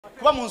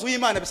kuba mu nzu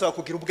y'Imana bisaba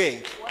kugira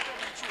ubwenge.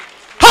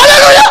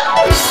 Haleluya!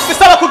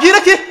 Bisaba kugira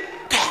iki?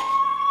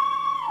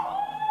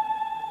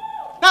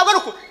 Ntabwo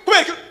nuko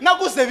kubera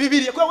naguze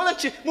Bibiliya kuko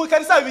nci mu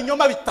kanisa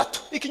ibinyoma bitatu.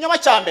 Ikinyoma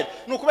cya mbere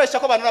ni ukubeshya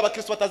ko abantu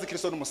n'abakristo batazi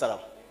Kristo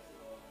n'umusaraba.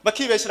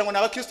 Bakibeshira ngo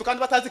n'abakristo kandi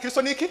batazi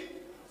Kristo niki?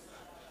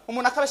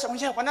 Umuntu akabeshya ngo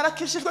yewe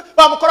narakishijwe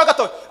bamukora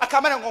gato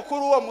akamara ngo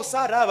kuri uwo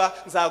musaraba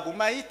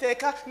nzaguma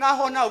iteka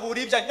naho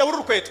naburi ibya yabura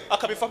urukweto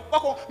akabifa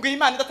bako ngo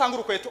Imana idatanga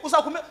urukweto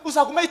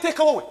uzaguma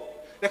iteka wowe.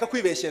 Reka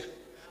kwibeshyera.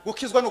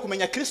 Gukizwa no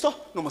kumenya Kristo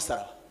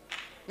n'umusaraba.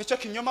 Nicyo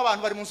kinyoma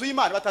abantu bari mu nzu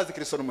y'Imana batazi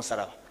Kristo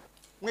n'umusaraba.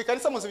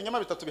 Mwikanisa muzi ibinyoma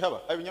bitatu bihaba,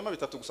 ibinyoma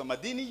bitatu gusa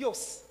madini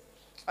yose.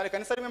 Ari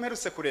kanisa rimwe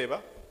mperutse kureba,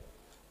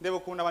 ndeba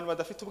ukuntu abantu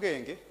badafite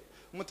ubwenge,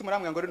 umutima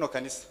uramwe ngo rino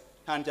kanisa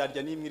nta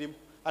ndyarya n'imwe irimo,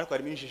 ariko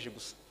harimo injiji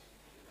gusa.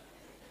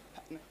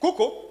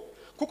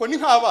 Kuko ni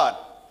nk'abana.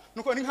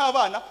 Nuko ni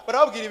nk'abana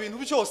barababwira ibintu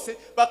byose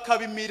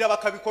bakabimira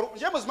bakabikora.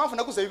 Je muzi mpamvu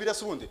naguze Bibiliya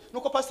subundi,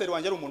 nuko pastor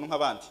wanjye ari umuntu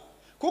nk'abandi.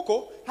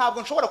 Kuko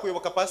ntabwo nshobora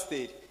kuyoboka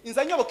pastor.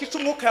 Inzanyoboka ica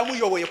umwuka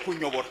yamuyoboye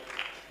kunyobora.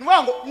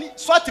 Nwango ni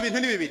swati ibintu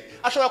ni bibiri.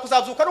 Ashobora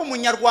kuzavuka ari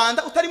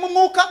umunyarwanda utari mu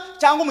mwuka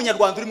cyangwa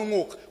umunyarwanda uri mu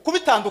mwuka.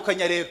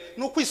 Kubitandukanya rero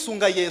ni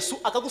ukwisunga Yesu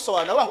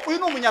akagusobanura wango uyu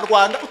ni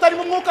umunyarwanda utari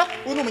mu mwuka,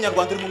 uyu ni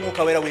umunyarwanda uri mu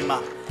mwuka wera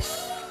w'Imana.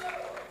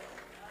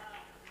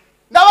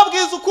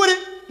 Ndababwiza ukuri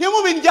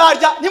ntimube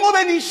indyarya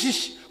ntimube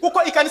n'ishishi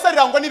kuko ikanisa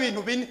rirangwa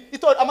n'ibintu bine.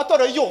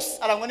 Amatorero yose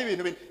arangwa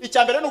n'ibintu bine.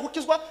 Icya mbere ni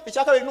ugukizwa,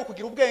 icya kabiri ni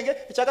ukugira ubwenge,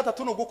 icya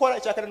gatatu ni ugukora,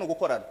 icya kane ni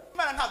ugukorana.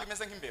 Imana ntabwo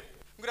imeze nk'imbeba.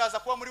 Ngiraza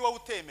kuba muri wowe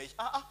utemeye.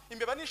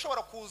 Imbeba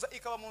nishobora kuza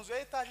ikaba mu nzu ya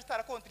etaje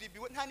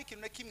itarakontribuwe nta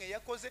n'ikintu na kimwe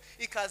yakoze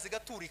ikaza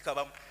igatura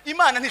ikabamo.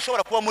 Imana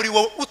ntishobora kuba muri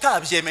wowe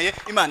utabyemeye.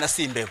 Imana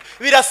si imbeba.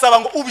 Birasaba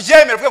ngo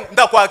ubyemere uvuge ngo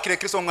ndakwakire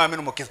Kristo umwami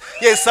n'umukiza.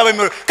 Yesu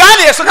abemerwe.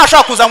 Kandi Yesu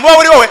ntashaka kuza mu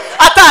wowe wowe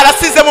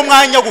atarasize mu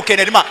mwanya wo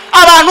gukenera Imana.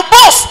 Abantu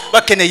bose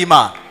bakeneye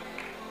Imana.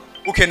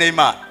 Ukeneye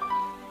Imana.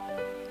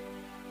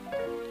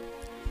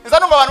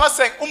 Nzanumva abantu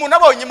basenga umuntu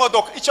abonye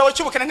imodoka icyawe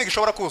cy'ubukene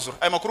ntigishobora kuzura.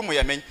 Ayo makuru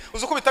muyamenye.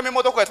 Uzukubitamo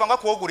imodoka yatwanga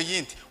kuwogura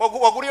iyindi.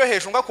 Wagura iyo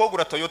hejuru nga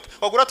kuwogura Toyota.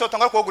 Wagura Toyota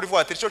nga kuwogura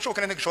ivoiture. Icyo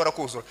cy'ubukene ntigishobora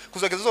kuzura.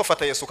 Kuzogeza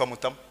uzofata Yesu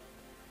ukamutamo.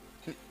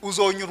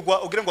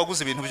 Uzonyurwa ugire ngo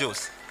waguze ibintu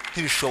byose.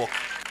 Ntibishoboka.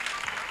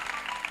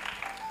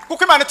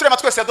 Kuko Imana turema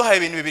twese yaduhaye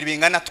ibintu bibiri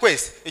bingana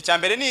twese. Icya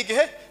mbere ni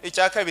igihe,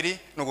 icya kabiri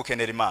no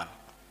gukenera Imana.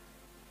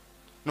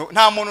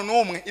 Nta muntu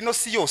n'umwe ino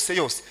si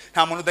yose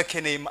nta muntu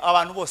udakeneye Imana.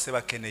 Abantu bose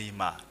bakeneye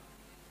Imana.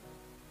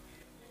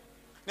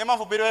 Niyo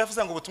mpamvu Bibiliya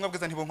yavuze ngo ubutumwa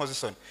bwiza ntibunkoze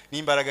isoni. Ni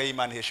imbaraga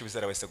y'Imana ihesha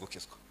ibizera wese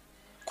gukizwa.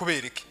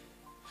 Kubera iki?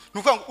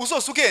 Nuvuga ngo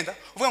uzose ugenda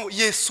uvuga ngo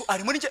Yesu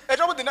ari muri nje.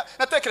 Ejo bundi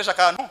natekereje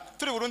akantu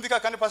turi Burundi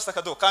kandi Pastor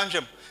Kado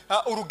kanjemo.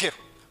 Urugero.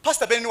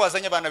 Pastor Ben ni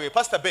wazanye abana be.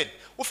 Pastor Ben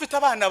ufite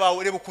abana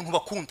bawe reba ukuntu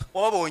bakunda.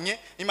 Wababonye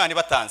Imana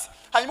ibatanze.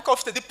 Hanyuma ukaba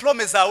ufite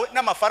diplome zawe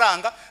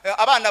n'amafaranga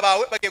abana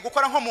bawe bagiye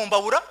gukora nko mu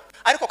mbabura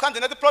ariko kandi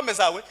na diplome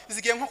zawe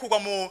zigiye nko kugwa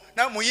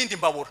mu yindi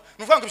mbabura.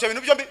 Nuvuga ngo ibyo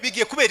bintu byo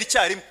bigiye kubera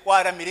icyarimwe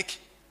waramiriki.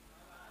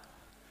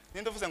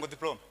 Ninde uvuze ngo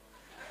diplome?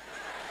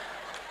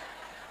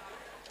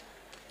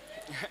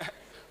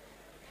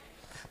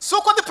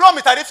 Suko diplome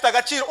itari ifite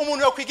agaciro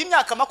umuntu yo kwiga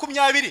imyaka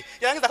 20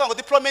 yarangiza akanga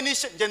diplome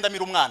nishe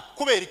ngendamira umwana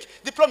kubera iki?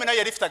 Diplome nayo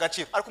yari ifite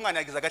agaciro ariko umwana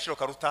yagize agaciro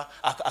karuta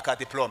aka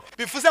diplome.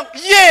 Bivuze ngo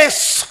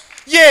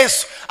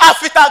Yesu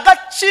afite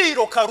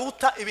agaciro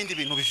karuta ibindi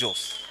bintu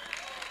byose.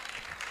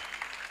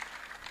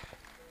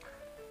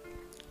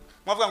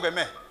 Mwavuga ngo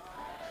eme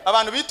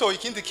abantu bitoye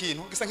ikindi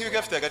kintu gisa nk'ibiga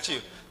afite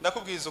agaciro.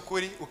 Ndakubwiza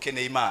ukuri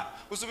ukeneye Imana.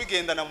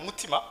 Uzubigendana mu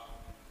mutima.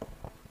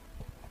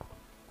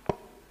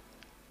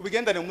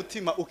 Ubigendane mu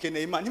mutima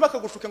ukeneye Imana.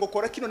 Ntibakagushuke ngo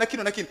kora kino na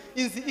kino na kino.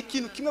 Inzi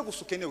ikintu kimwe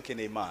gusukeneye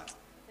ukeneye Imana.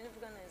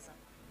 Nivuga neza.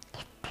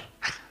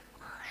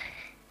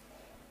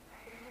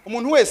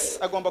 Umuntu wese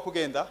agomba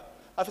kugenda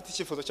afite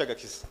icyifuzo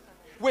cy'agakiza.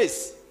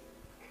 Wese.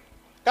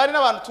 Kandi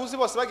n'abantu tuzi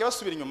bose bagiye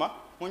basubira inyuma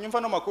mu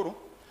nyumva no makuru.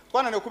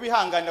 Twananiwe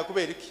kubihanganira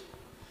kubera iki?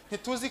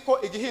 Ntituzi ko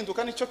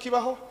igihinduka nicyo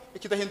kibaho,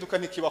 ikidahinduka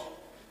ntikibaho.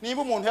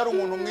 Niba umuntu yari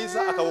umuntu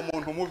mwiza akaba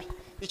umuntu mubi,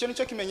 icyo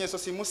nicyo kimenyetso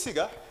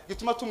simusiga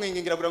gituma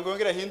tumwingingira kugira ngo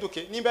yongere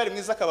ahinduke. Nimba yari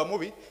mwiza akaba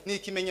mubi, ni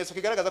ikimenyetso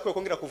kigaragaza ko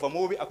yakongera kuva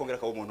mubi akongera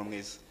akaba umuntu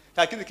mwiza.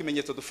 Nta kindi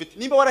kimenyetso dufite.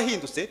 Nimba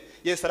warahindutse,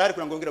 Yesu arari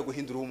kugira ngo yongere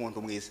guhindura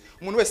umuntu mwiza.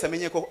 Umuntu wese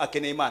amenye ko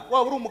akeneye Imana.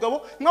 Waba uri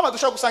umugabo, mwama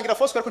dushaka gusangira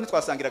fosco ariko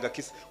ntitwasangira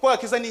agakiza. Ko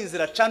agakiza ni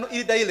inzira cano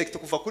iri direct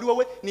kuva kuri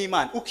wowe ni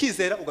Imana.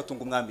 Ukizera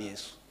ugatunga umwami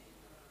Yesu.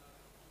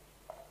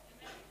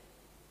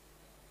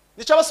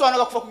 Nico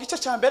basobanura kuva ku gice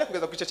cya mbere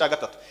kugeza ku gice cya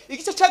gatatu.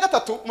 Igice cya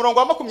gatatu murongo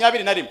wa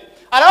 21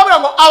 arababwira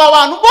ngo aba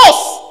bantu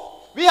bose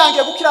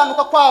bihangiye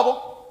gukiranuka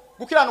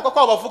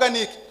kwabo bavuga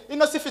niki?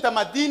 Ino sifite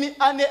amadini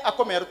ane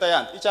akomeye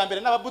rutayandi. Icya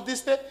mbere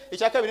n'ababudiste,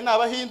 icya kabiri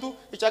n'abahindu,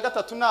 icya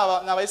gatatu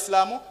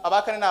n'abayisilamu,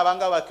 abakane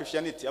n'abangaba ba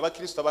Christianity,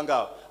 abakristo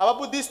abangaba.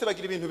 Ababudiste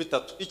bagira ibintu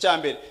bitatu. Icya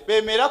mbere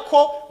bemera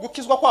ko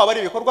gukizwa kwabo ari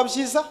ibikorwa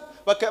byiza,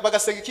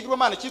 bagasenga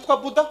ikigirwamana cyitwa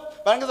Buddha,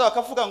 barangiza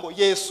bakavuga ngo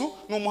Yesu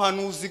ni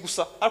umuhanuzi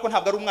gusa ariko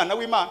ntabwo ari umwana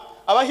w'Imana.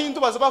 Abahindu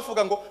baza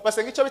bavuga ngo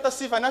basenga icyo bita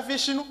Shiva na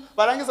Vishnu,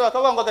 barangiza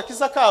bakavuga ngo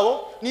agakiza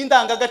kabo ni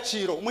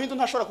indangagaciro. Umuhindu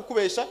ntashobora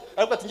kukubesha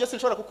ariko ati njye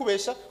sinshobora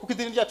kukubesha kuko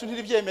idini ryacu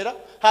ntiribyemera.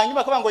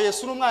 Hanyuma bakavuga ngo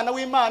Yesu ni umwana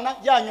w'Imana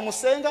yanyu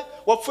musenga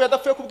wapfuye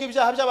adapfuye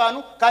kubw'ibyaha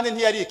by'abantu kandi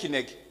ntiyari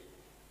ikinege.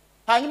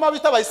 hanyuma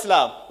bita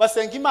abayisilamu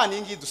basenga imana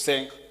iyi ngiyi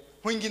dusenga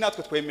nk'ingi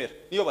natwe twemera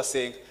niyo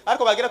basenga,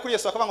 ariko bagera kuri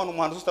Yesu bakavuga ngo ni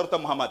umuhanuzi utaruta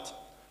Muhammad,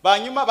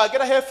 banyuma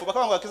bagera hefu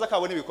bakavuga ngo akiza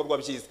kabo n'ibikorwa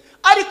byiza.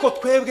 Ariko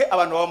twebwe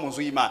abantu baba mu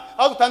nzu y'Imana,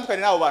 aho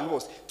dutandukanye n'abo bantu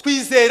bose,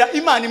 twizera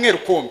Imana imwe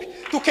rukumbi,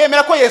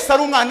 tukemera ko Yesu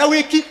ari umwana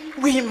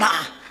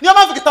w'Imana. Niyo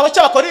mpamvu igitabo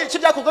cy'Abakori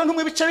cy'ibyakozwe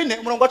n'intumwa ibice 4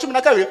 umurongo wa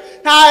 12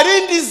 nta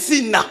rindi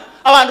zina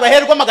abantu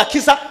baherwa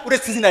magakiza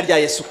uretse izina rya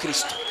Yesu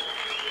Kristo.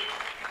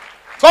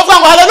 Twavuga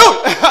ngo haleluya.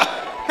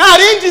 Nta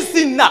rindi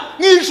zina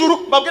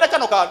mw'ijuru, babwira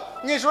kano kantu,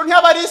 mw'ijuru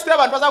ntihaba liste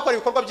y'abantu bazakora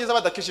ibikorwa byiza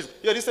badakishijwe.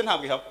 Iyo liste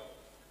ntabwo ihaba.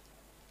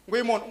 Ngo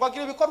uyu muntu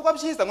wagira ibikorwa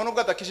byiza ngo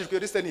nubwo adakishijwe, iyo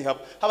liste ntihaba.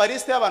 Haba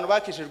liste y'abantu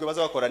bakishijwe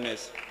bazakora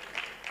neza.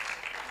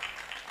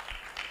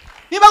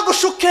 Niba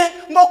gushuke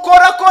ngo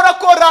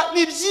kora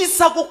ni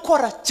byiza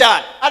gukora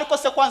cyane, ariko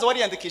se kwanza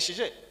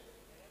wariyandikishije?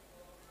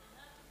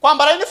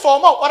 Kwambara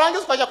uniform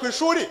warangiza ukajya ku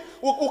ishuri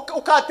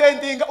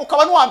ukatendinga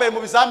ukaba n'uwambere mu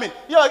bizamini.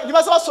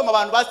 Nibaza basoma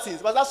abantu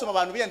batsinze, bazasoma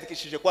abantu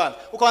biyandikishije kwanza.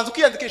 Ukabanza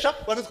ukiyandikisha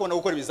wanze kubona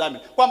gukora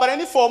ibizamini. Kwambara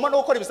uniform no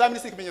gukora ibizamini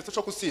si ikimenyetso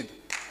cyo gutsinda.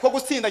 Ko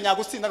gutsinda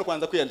nyagutsinda no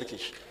kwanza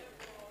kwiyandikisha.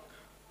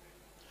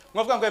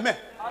 Mwavuga ngo eme?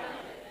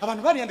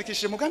 Abantu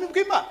bariyandikishije mu bwami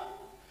bw'Imana.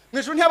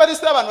 Mw'ijuru ntihaba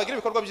liste y'abantu bagira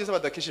ibikorwa byiza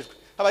badakishijwe.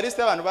 Haba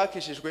liste y'abantu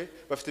bakishijwe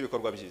bafite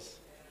ibikorwa byiza.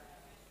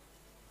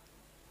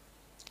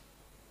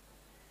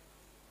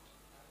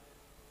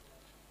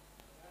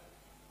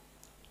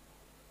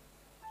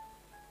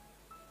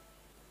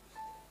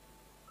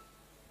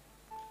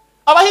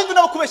 Abahindu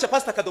nabo kubeshya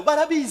Pastor Kado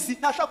barabizi,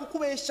 ntashaka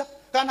kukubeshya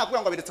kandi nta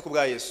kuvuga ngo abiretse ku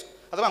bwa Yesu,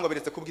 azavuga ngo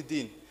abiretse ku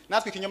bw'idini.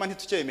 Natwe ikinyoma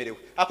ntitucyemerewe,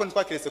 ariko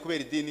ntitwakiretse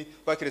kubera idini,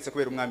 twakiretse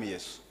kubera umwami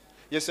Yesu.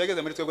 Yesu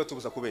yageze muri twebwe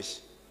tubuza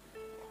kubeshya.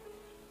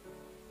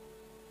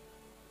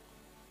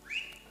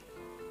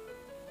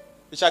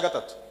 Icya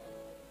gatatu,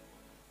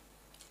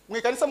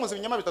 mwikanisa muzi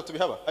ibinyoma bitatu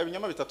bihaba, hari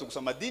ibinyoma bitatu gusa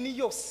amadini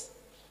yose.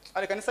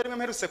 Ari kanisa rimwe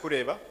mperutse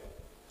kureba,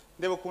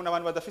 ndeba ukuntu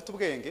abantu badafite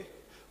ubwenge,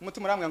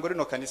 umutima urambwira ngo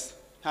rino kanisa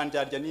nta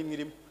ndyarya n'imwe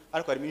irimo,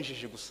 ariko harimo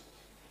injiji gusa.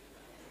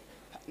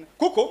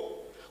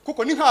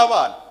 Kuko ni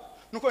nk'abana,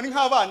 nuko ni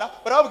nk'abana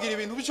barababwira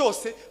ibintu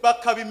byose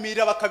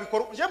bakabimira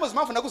bakabikora. Je muzi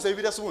mpamvu naguze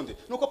Bibiliya subundi,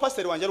 nuko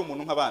pastor wanjye ari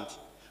umuntu nk'abandi.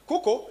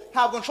 Kuko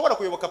ntabwo nshobora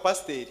kuyoboka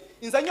pastor,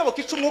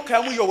 inzanyoboka ica umwuka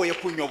yamuyoboye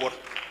kunyobora.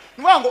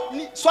 Nwango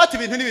ni swati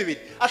ibintu ni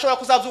bibiri, ashobora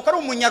kuzavuka ari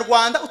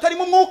umunyarwanda utari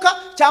mu mwuka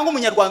cyangwa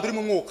umunyarwanda uri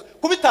mu mwuka.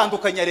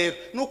 Kubitandukanya rero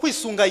ni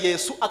ukwisunga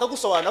Yesu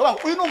akagusobanura wango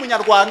uyu ni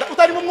umunyarwanda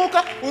utari mu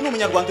mwuka, uyu ni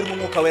umunyarwanda uri mu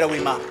mwuka wera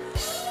w'Imana.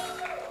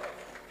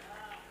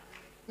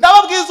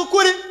 Ndababwiza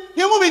ukuri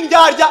ntimube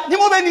indyarya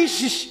ntimube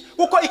n'ishishi,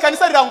 kuko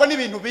ikanisa rirangwa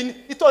n'ibintu bine,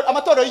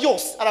 amatorero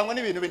yose arangwa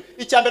n'ibintu bine.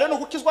 Icya mbere ni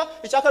ugukizwa,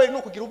 icya kabiri ni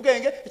ukugira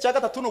ubwenge, icya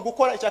gatatu ni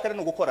ugukora, icya kane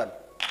ni ugukorana.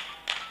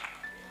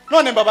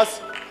 None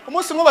mbabazi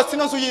umunsi mwubatse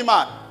ino nzu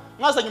y'Imana,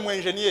 mwazanye umu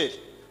engineer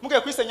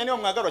mugiye kwisenya niyo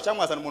mwagarura cyangwa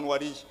mwazana umuntu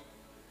wariye.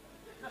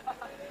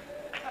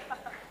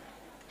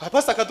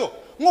 Pastor Kado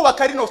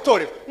mwubaka rino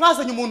torero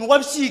mwazanye umuntu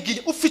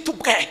wabyigiye ufite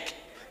ubwenge,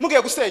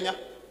 mugiye gusenya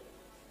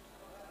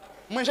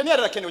umu engineer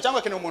arakenewe cyangwa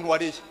akenewe umuntu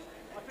wariye?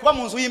 Kuba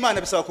mu nzu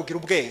y'Imana bisaba kugira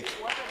ubwenge.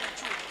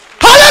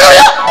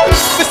 Haleluya!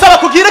 Bisaba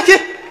kugira iki?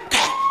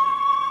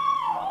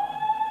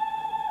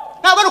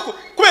 Ntabwo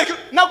kubera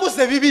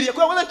naguze Bibiliya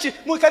kuko nci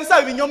mu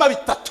kanisa ibinyoma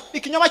bitatu.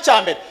 Ikinyoma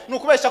cya mbere ni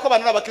ukubeshya ko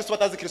abantu n'abakristo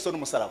batazi Kristo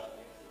n'umusaraba.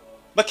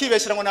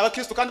 Bakibeshyira ngo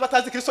n'abakristo kandi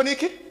batazi Kristo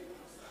niki?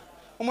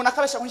 Umuntu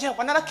akabeshya ngo njye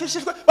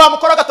narakishijwe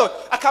bamukora gato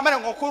akamara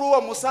ngo kuri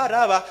uwo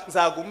musaraba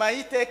nzaguma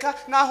iteka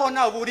naho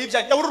naburi ibya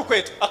yabura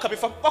urukweto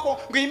akabifa kuko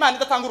ngo Imana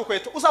idatanga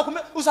urukweto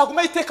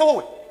uzaguma iteka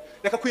wowe.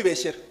 Reka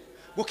kwibeshyera.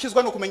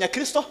 Gukizwa no kumenya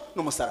Kristo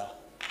n'umusaraba.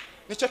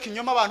 Nicyo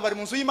kinyoma abantu bari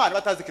mu nzu y'Imana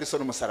batazi Kristo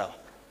n'umusaraba.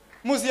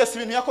 Muzi Yesu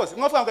ibintu yakoze.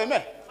 Mwavuga ngo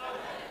amen.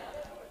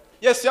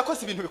 Yesu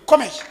yakoze ibintu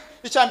bikomeye.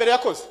 Icya mbere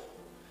yakoze,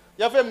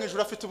 yavuye mu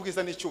ijuru afite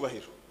ubwiza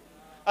n'icyubahiro.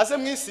 Aze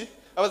mu isi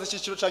abaza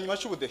ikiciro cya nyuma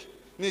cy'ubudehe.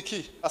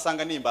 Niki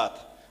asanga ni imbata.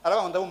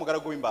 Aravuga ngo ndaba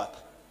umugaragu w'imbata.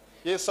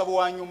 Yesu abo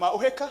wanyuma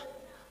uheka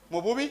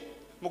mu bubi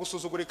mu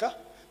gusuzugurika,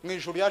 mu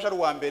ijuru yaje ari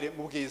uwa mbere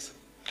mu bwiza.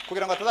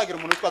 Kugira ngo atazagira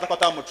umuntu witwaza ko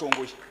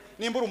atamucunguye.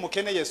 Nimba uri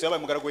umukene Yesu yabaye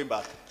umugaragu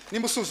w'imbata.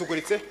 Nimba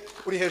usuzuguritse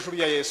uri hejuru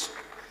ya Yesu.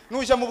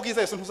 Nujya mu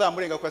bwiza Yesu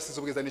ntuzamurenga ko yasize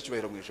ubwiza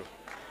n'icyubahiro mu ijuru.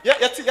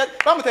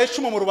 Bamuteye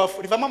icumu mu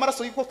rubavu rivamo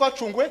amaraso y'uko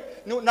twacungwe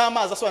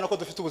n'amazi asobanura ko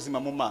dufite ubuzima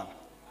mu Mana.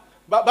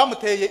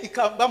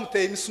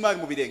 Bamuteye imisumari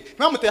mu birenge.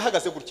 Ntibamuteye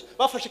ahagaze gutya.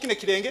 Bafashe kine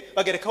kirenge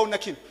bagerekaho na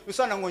kino.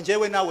 Bisobanura ngo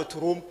njyewe nawe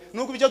turumwe.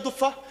 Nubwo ibyo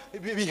dupfa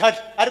bihari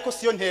ariko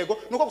siyo ntego.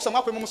 Nuko gusa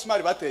mwakuyemo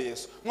umusumari bateye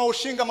Yesu.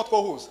 Mwawushingamo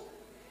twohuza.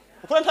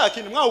 Uko nta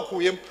kintu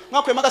mwawukuyemo.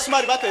 Mwakuyemo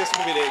agasumari bateye Yesu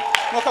mu birenge.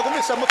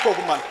 Mwakagumishamo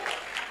twogumana.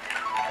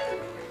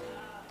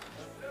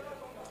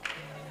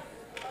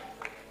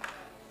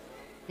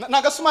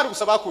 Nagasumari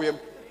gusa bakuyemo.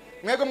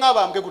 Mwego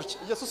mwabambwe gutya.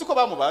 Yesu siko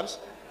bamubambye.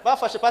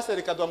 Bafashe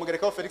Pastor Kado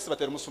bamugerekaho Felix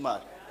batera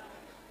umusumari.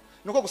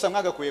 Nuko gusa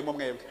mwagakuyemo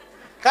mwebwe.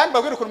 Kandi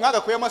babwira ukuntu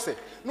mwagakuyemo se.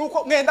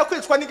 Nuko mwenda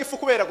kwicwa n'igifu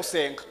kubera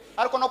gusenga.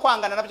 Ariko no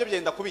kwangana nabyo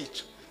byenda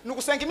kubica.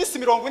 Nugusenga iminsi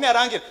 40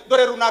 yarangira.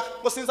 Dore runaka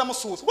ngo sinza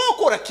musuza. Wowe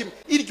ukora kimwe.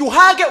 Iryo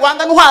uhage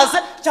wangana uhaze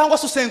cyangwa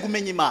se usenga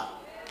umenye Imana.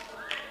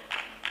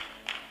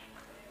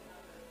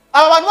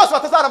 Aba bantu bose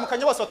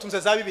batazaramukanye bose batunze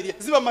za Bibiliya.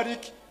 Ziba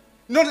mariki.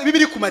 none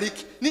bibiri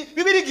kumariki ni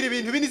bibiri igira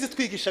ibintu bine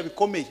zitwigisha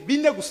bikomeye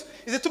bine gusa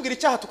izitubwira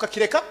icyaha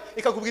tukakireka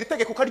ikakubwira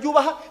itegeko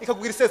ukaryubaha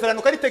ikakubwira isezerano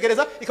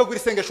ukaritegereza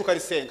ikakubwira isengesho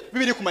ukarisenga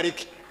bibiri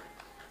kumariki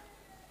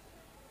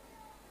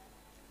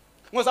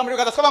mwozamuri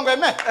ugadatwa ngo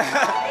eme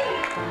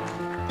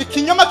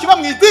ikinyoma kiba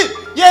mu idini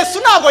Yesu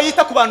ntabwo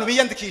yita ku bantu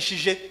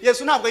biyandikishije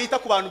Yesu ntabwo yita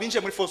ku bantu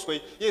binjiye muri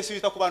Foursquare Yesu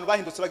yita ku bantu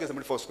bahindutse bageze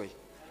muri Foursquare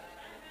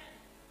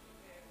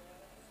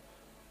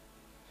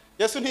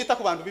Yesu ntiyita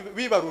ku bantu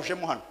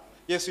bibarujemo hano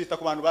Yesu yita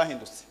ku bantu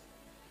bahindutse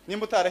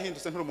nimba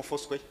utarahindutse nturi mu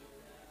Foursquare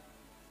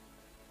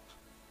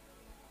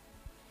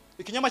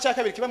ikinyoma cya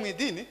kabiri kiba mu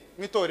idini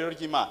mu itorero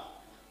ry'Imana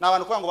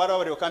n'abantu kuvuga ngo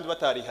barababarewe kandi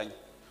batarihanye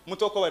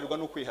umuto wo kubabarirwa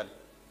no kwihana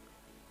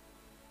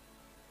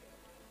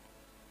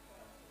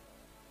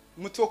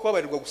umuti wo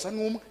kubabarirwa gusa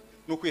n'umwe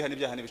no kwihana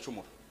ibyaha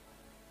n'ibicumuro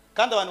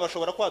kandi abantu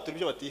bashobora kwatura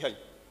ibyo batihanye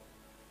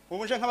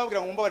umuje nk'ababwira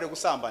ngo mbabarire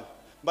gusambana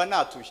mba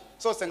natuye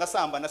sose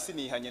ngasambana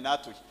sinihanye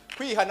natuye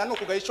kwihana no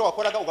kugaye ico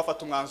wakoraga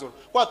ugafata umwanzuro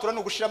kwatura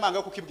no gushira amanga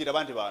yo kukibwira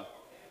abandi bantu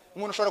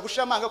umuntu ushobora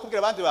gushira amanga yo kubwira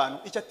abandi bantu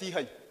icyo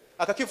atihanye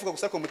akakivuga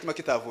gusa ko umutima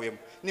kitavuyemo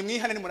ni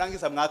mwihane ni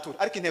murangiza mwatura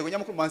ariko intego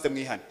nyamukuru manze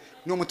mwihane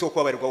ni umuti wo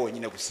kubabarirwa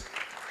wonyine gusa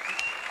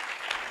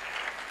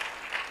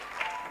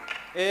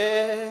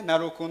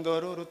narukundo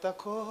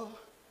rurutako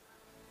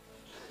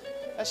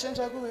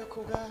ashenjaguwe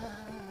kuga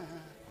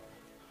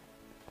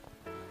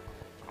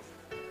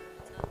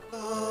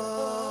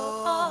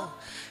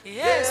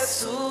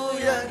Yesu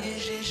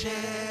yankijije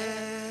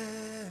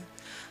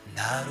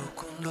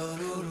narukundo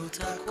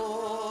rurutako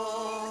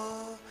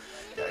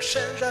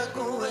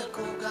yashenjaguwe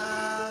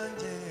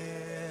kubwanjye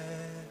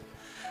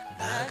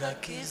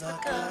nagakiza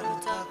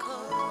karutako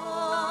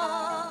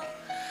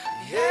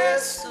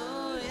Yesu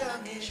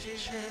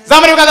yankijije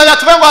zamuri uganza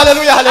tuve ngo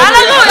haleluya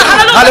haleluya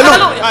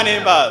haleluya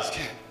anembaze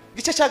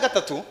gice cya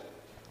gatatu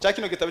cya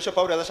kino gitabo cyo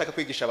Paulo yazashaka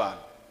kwigisha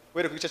abantu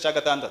were ku gice cya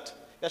gatandatu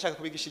yashaka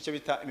kubigisha icyo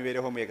bita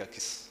imibereho mu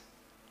yegakisa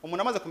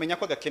umuntu amaze kumenya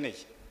ko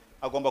agakeneye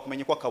agomba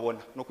kumenya uko akabona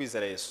no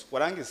kwizera Yesu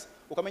warangiza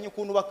ukamenya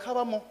ukuntu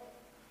bakabamo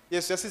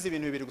Yesu yasize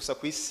ibintu bibiri gusa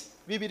ku isi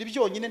bibiri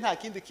byonyine nta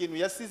kindi kintu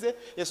yasize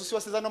Yesu si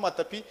wasize no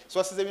matapi si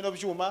wasize bino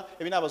byuma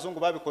ibi n'abazungu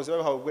babikoze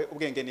babihawe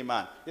ubwenge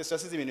n'Imana Yesu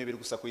yasize ibintu bibiri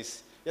gusa ku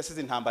isi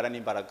yasize intambara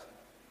n'imbaraga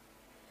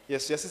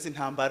Yesu yasize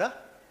intambara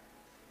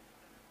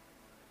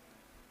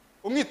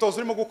umwitozo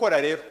urimo gukora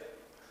rero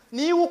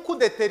ni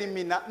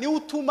ukudetermina ni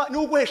utuma ni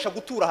uguhesha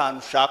gutura ahantu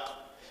ushaka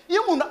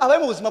iyo umuntu abaye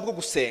mu buzima bwo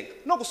gusenga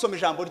no gusoma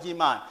ijambo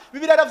ry'Imana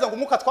Bibiliya yaravuze ngo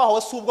umwuka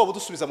twahawe si ubwo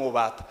budusubiza mu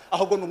bubata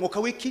ahubwo ni umwuka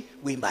wiki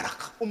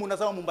w'imbaraga umuntu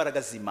azaba mu mbaraga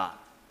z'Imana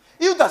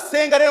iyo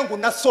udasenga rero ngo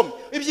unasome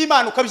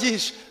iby'Imana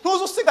ukabyihisha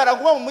ntuzo usigara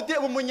ngo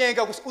mu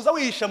munyenga gusa uza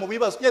wihisha mu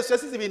bibazo Yesu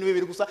yasize ibintu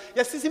bibiri gusa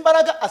yasize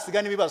imbaraga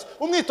asigana ibibazo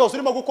umwitozo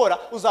urimo gukora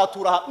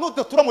uzatura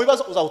nudatura mu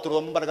bibazo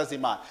uzahutura mu mbaraga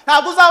z'Imana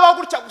ntabwo uzaba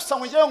gutya gusa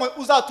ngo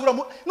uzatura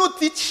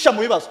nuticisha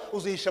mu bibazo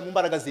uzihisha mu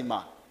mbaraga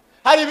z'Imana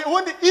hari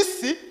ubundi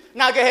isi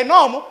na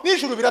gehenomu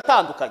n'ijuru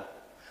biratandukanye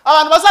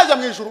abantu bazajya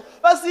mu ijuru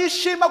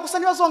bazishima gusa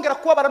ntibazongera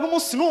kubabara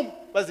n'umunsi n'umwe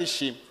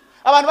bazishima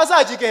abantu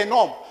bazajya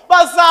gehenomu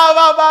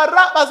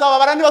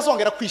bazababara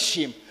ntibazongera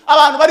kwishima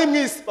abantu bari mu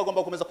isi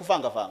bagomba gukomeza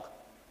kuvangavanga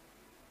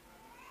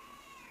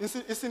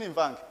isi ni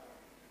imvange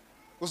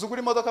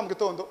uzugura imodoka mu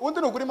gitondo undi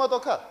nugura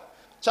imodoka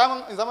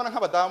cyangwa inzamana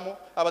nk'abadamu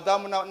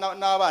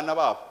n'abana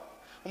babo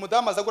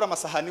umudamu azagura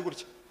amasahani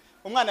gutya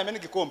umwana yamena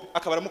igikombe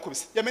akabara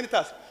mukubise yamena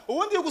itasi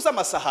ubundi iyo uguze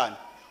amasahani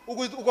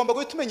ugomba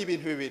guhita umenya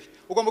ibintu bibiri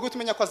ugomba guhita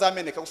umenya ko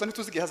azameneka gusa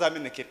ntituzi igihe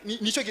azamenekera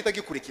nicyo gihita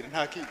gikurikira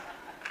nta kindi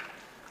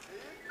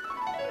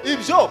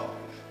ibyo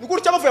ni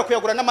gutya bavuye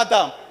kuyagura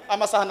n'amadamu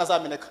amasahani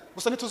azameneka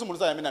gusa ntituzi umuntu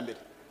uzayamena mbere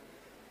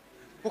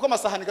kuko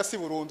amasahani gasi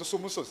burundu si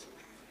umusozi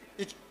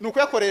ni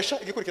ukuyakoresha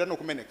igikurikira ni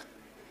ukumeneka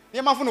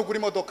niyo mpamvu nugura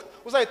imodoka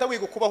uzahita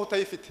wiga kubaho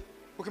utayifite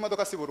kuko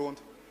imodoka si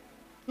burundu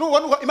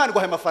nubona Imana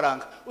iguhaye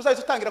amafaranga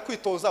uzahita utangira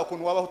kwitoza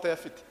ukuntu wabaho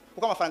utayafite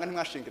kuko amafaranga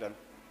ntimwashingirana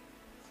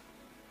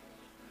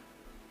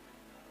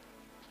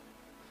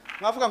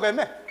mwavuga ngo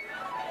eme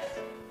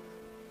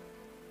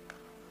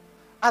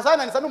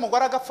azananiza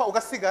n'umugore agapfa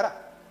ugasigara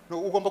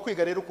ugomba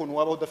kwiga rero ukuntu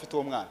wabaho udafite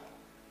uwo mwana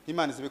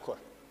Imana izibikora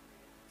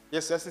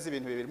Yesu yasize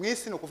ibintu bibiri mu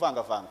isi ni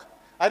ukuvangavanga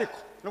ariko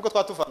nubwo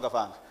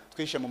twatuvangavanga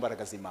twishe mu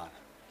mbaraga z'Imana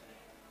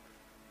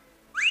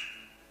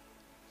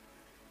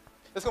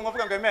ese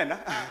mwavuga ngo amen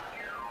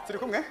turi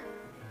kumwe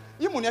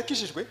iyo umuntu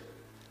yakishijwe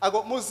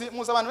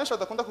muzi abantu benshi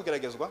badakunda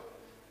kugeragezwa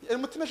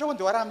umutima ejo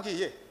wundi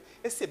warambwiye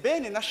ese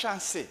bene na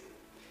chance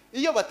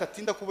iyo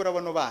batatinda kubura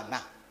bano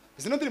bana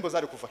izino ndirimbo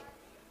zari kuva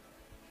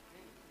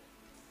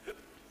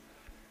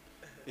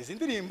izi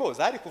ndirimbo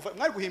zari kuva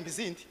mwari guhimba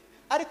izindi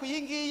ariko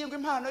iyi ngiyi ngo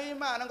impano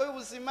y'Imana ngo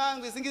y'ubuzima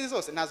ngo izi ngizi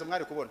zose nazo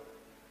mwari kubona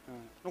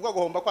nuko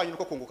guhomba kwanyu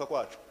nuko kunguka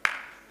kwacu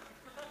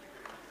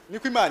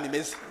niko Imana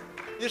imeze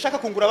iyo ishaka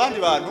kungura abandi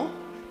bantu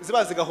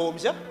zibazi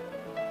gahombya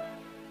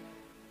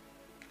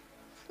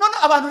none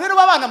abantu rero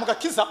babana mu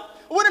gakiza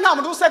ubundi nta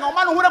muntu usenga ngo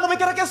Mana nkure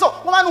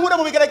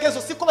mu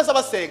bigeragezo siko baza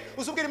basenga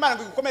uzubwira Imana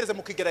ngo igukomereze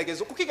mu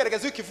kigeragezo kuko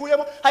igeragezo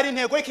ikivuyemo hari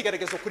intego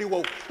y'ikigeragezo kuri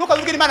wowe nuko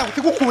uzubwira Imana ngo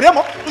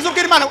ikigukuremo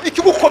uzubwira Imana ngo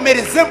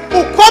ikigukomereze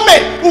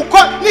ukomere uko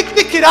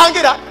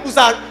nikirangira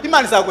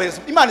Imana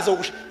izaguhereza Imana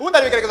izogusha ubundi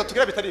ari bigeragezo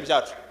tugira bitari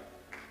ibyacu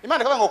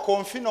Imana ikavuga ngo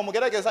confino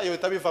mugerageza iyo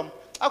itabivamo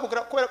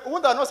akubwira kubera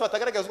ubundi abantu bose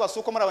batagaragazwa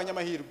suko muri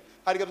abanyamahirwe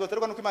hari gabyo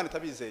terwa nuko Imana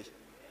itabizeye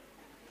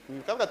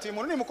kavuga ati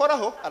umuntu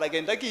nimukoraho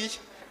aragenda agiye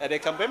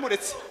reka mbe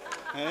muretse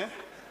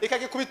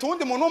ikagikubita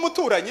undi muntu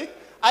w'umuturanyi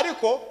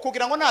ariko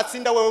kugira ngo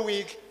natsinda wewe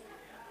wige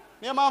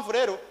niyo mpamvu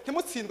rero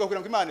ntimutsindwa kugira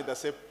ngo Imana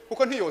idaseba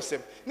kuko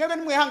ntiyoseba mwebwe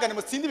nimwihangane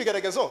mutsinde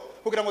ibigaragazo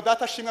kugira ngo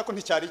data ashimwe ko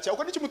nticyari cya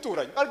uko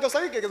n'icyumuturanyi ariko gusa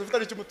bigaragaza ufite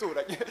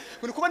n'icyumuturanyi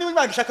kuri kuba niba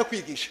Imana ishaka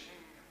kwigisha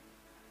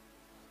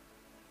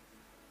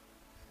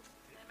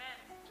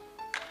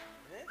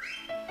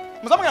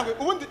muzamubwira ngo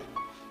ubundi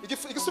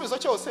igisubizo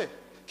cyose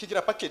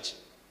kigira package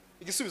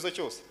igisubizo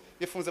cyose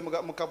gifunze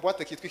mu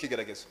kabuwate kitwa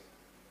ikigaragazo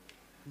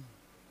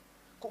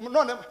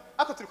none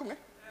ako turi kumwe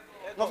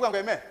navuga ngo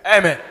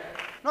amen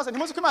nose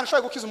ntimuzi ko Imana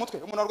ishobora gukiza umutwe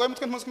umuntu arwaye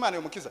umutwe ntimuzi ko Imana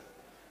yomukiza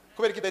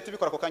kubera ikidahita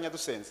ibikora ako kanya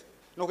dusenze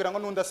nugira ngo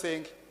nunda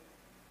senge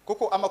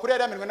kuko amakuru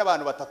yari yamenywe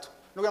n'abantu batatu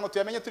nugira ngo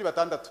tuyamenye turi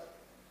batandatu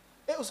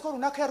uziko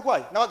runaka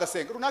yarwaye nawe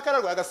agasenga runaka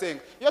yarwaye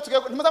agasenga iyo tugiye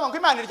ntimuzavuga ngo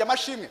Imana irya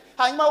amashimwe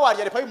hanyuma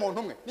warya repa y'umuntu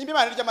umwe nimba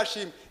Imana irya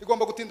amashimwe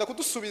igomba gutinda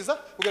kudusubiza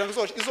kugira ngo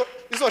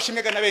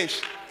izoshimwe na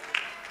benshi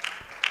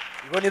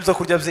ibone ibyo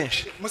kurya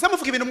byinshi muze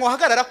muvuga ibintu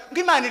mwahagarara ngo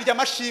Imana irya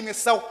amashimwe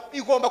sawa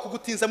igomba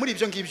kugutinza muri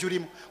ibyo ngibyo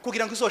urimo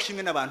kugira ngo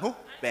izoshimwe n'abantu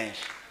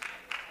benshi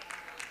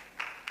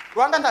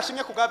Rwanda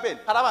ntashimye ku gaben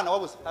hari abana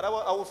wabuze hari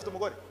abo ufite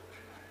umugore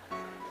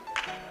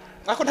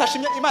ako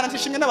ntashimye Imana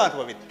ntishimye n'abantu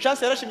babiri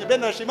chance yarashimye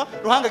Ben arashima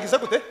ruhanga gize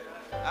gute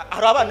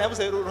hari abana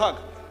yabuze ruhanga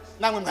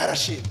namwe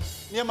mwarashimye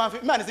niyo mpamvu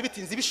Imana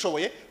zibitinze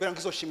bishoboye kugira ngo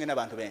izoshimwe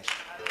n'abantu benshi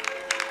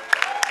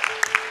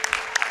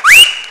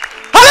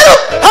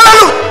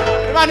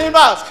haleluya Imana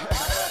imbazwe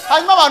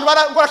hanyuma abantu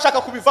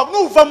barashaka kubivamo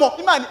nuvamo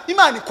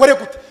Imana ikore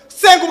gute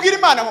senga ubwira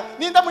Imana ngo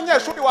ninda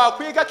munyeshuri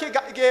wakwiga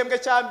kiga igihembwe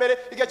cya mbere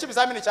igihe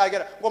cy'ibizamini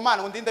cyagera ngo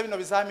Mana undinde bino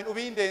bizamini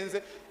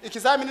ubindenze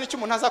ikizamini n'icyo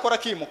umuntu azakora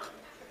kimuka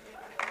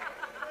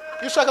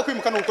iyo ushaka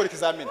kwimuka no gukora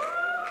ikizamini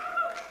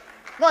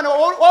none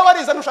wowe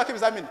wariza nushaka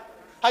ibizamini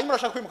hanyuma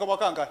urashaka kwimuka mu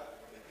kangahe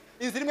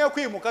inzira imwe yo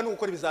kwimuka no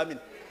gukora ibizamini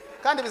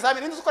kandi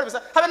ibizamini ninzi ukora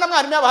ibizamini habe na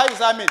mwarimu yabahaye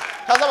ibizamini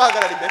kaza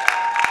bahagarara imbere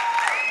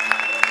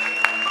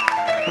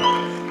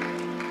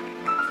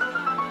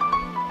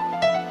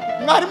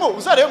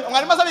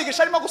mwarimu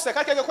azabigisha arimo guseka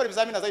ariko gukora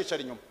ibizamini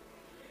azayicara inyuma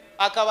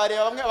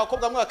akabareba bamwe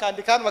abakobwa bamwe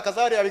bakandika hano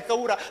bakazabareba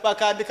bikabura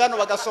bakandika hano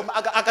bagasoma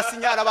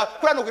agasinyara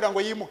bakura no kugira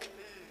ngo yimuke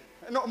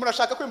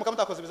murashaka kwimuka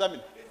mutakoze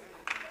ibizamini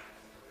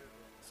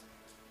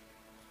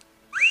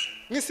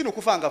mwisi no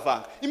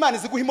kuvanga Imana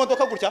iziguha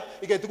imodoka gutya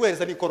igahita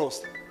iguhereza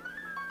n'ikorosi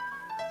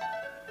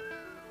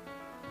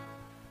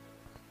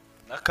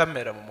na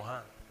kamera mu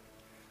muhanda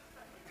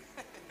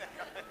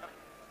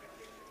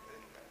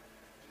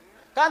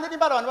kandi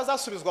nimba abantu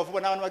bazasubizwa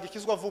vuba n'abantu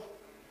bagikizwa vuba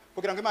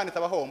kugira ngo Imana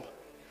itabahomba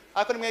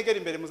ariko nimwegera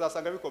imbere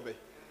muzasanga bikomeye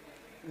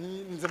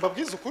nze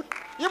mbabwiza ukuri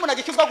iyo umuntu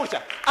agikizwa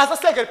gutya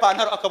azasengera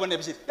ipantaro akabona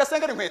ebyiri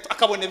yasengera inkweto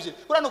akabona ebyiri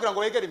kugira ngo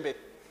wegere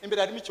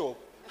imbere harimo icyobo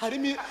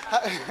harimo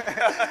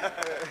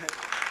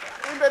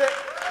imbere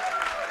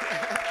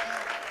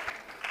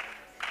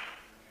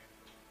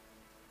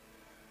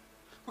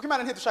kuko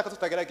Imana ntidushaka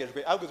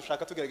tutageragejwe ahubwo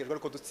dushaka tugeragejwe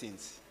ariko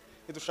dutsinze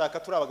ntidushaka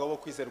turi abagabo bo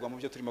kwizerwa mu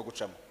byo turimo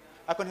gucamo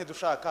ariko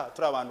ntidushaka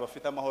turi abantu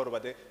bafite amahoro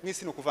bade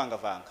mwisi no kuvanga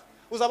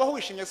uzabaho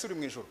wishimye suri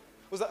mu ijuru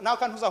nawe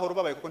kandi uzahora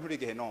ubabaye kuko nturi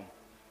gehenomu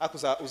ariko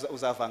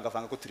uzavanga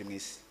ko turi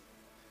mwisi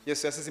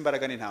Yesu yasize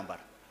imbaraga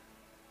n'intambara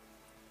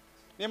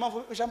niyo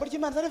mpamvu ijambo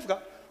ry'Imana rivuga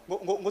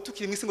ngo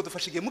tukiri mwisi ngo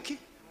dufashe igihe muki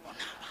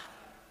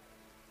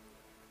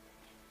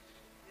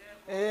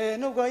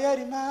nubwo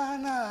yari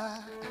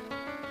Imana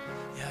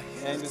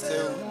yahindutse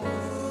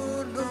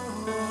umuntu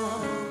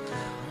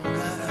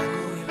umugaragu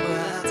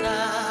w'imbata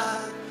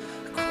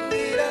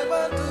kugira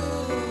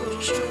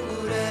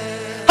ducungure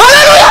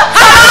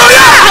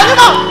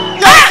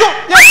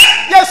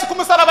Yesu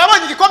kumusaraba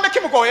yabonye igikombe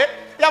kimugoye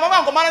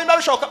yamama ngo Mana nimba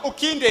bishoka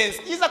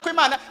ukindenze iza ko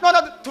Imana none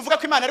tuvuga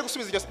ko Imana ari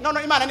gusubiza iryo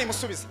none Imana ni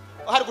musubiza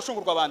hari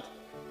gucungurwa abandi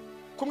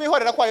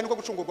kumwihorera kwayo nuko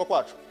gucungurwa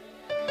kwacu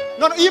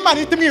none Imana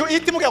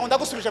itimubwira ngo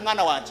ndagusubije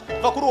mwana wanje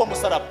va kuri uwo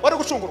musaraba wari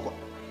gucungurwa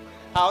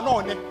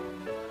none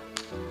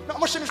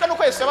mushimishwa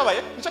nuko Yesu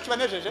yababaye nicyo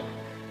kibanejeje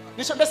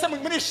nicyo mbese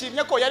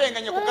murishimye ko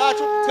yarenganye ku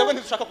bwacu twebwe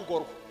ntidushaka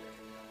kugorwa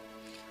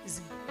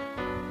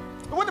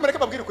ubundi mureke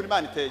babwire ukuntu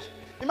Imana iteye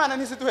Imana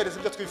ntiziduhereza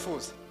ibyo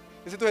twifuza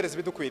iziduhereza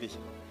ibidukwiriye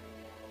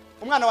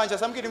umwana wanjye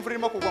azambwira imvura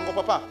irimo kugwa ngo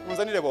papa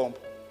munzanire bombo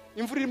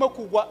imvura irimo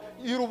kugwa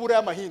y'urubura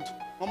y'amahindu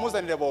ngo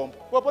muzanire bombo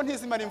papa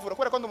ntizimana imvura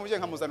kubera ko ndumuvye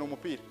nkamuzanira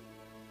umupira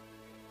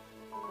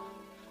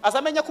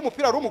azamenya ko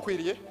umupira ari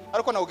umukwiriye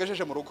ariko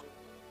nawugejeje mu rugo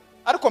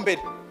ariko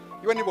mbere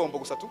iwe ni bombo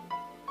gusa tu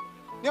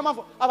niyo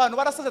mpamvu abantu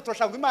barasaze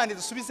turashaka Imana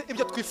idusubize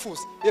ibyo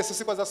twifuza Yesu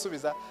siko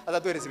azasubiza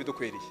azaduhereza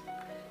ibidukwiriye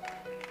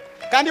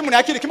kandi umuntu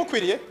yakira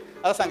ikimukwiriye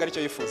azasanga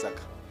aricyo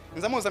yifuzaga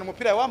nzamuzana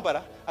umupira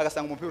wambara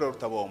agasanga umupira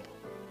rutabomba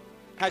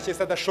nta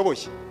cyese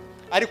adashoboye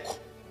ariko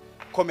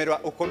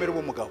ukomera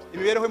ubumugabo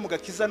imibereho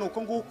y'umugakiza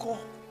nuko nguko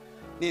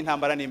ni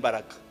intambara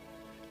n'imbaraga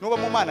nuba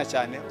mu Mana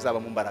cyane uzaba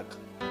mu mbaraga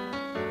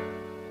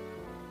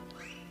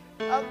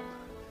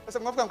ese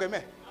mwavuga ngo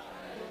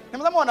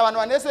ntimuzamubona abantu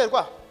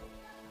banezerwa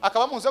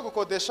akaba munzu yo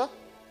gukodesha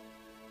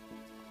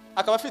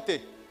akaba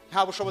afite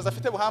nta bushobozi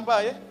afite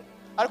buhambaye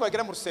ariko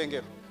yagera mu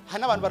rusengero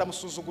hana abantu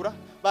baramusuzugura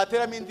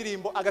bateramo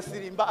indirimbo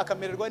agasirimba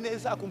akamererwa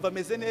neza akumva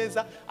ameze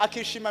neza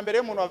akishima mbere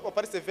y'umuntu wa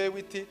Paris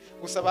V8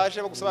 gusa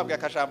baje bagusaba babwiye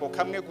akajambo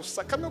kamwe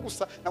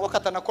gusa nawe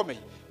katanakomeye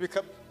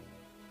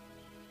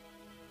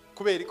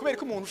kubera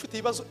ko umuntu ufite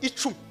ibibazo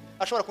 10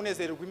 ashobora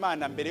kunezererwa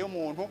Imana mbere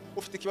y'umuntu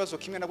ufite ikibazo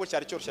kimwe nabwo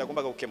cyari cyoroshye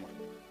yagombaga gukemura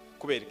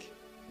kubera iki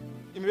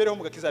imibereho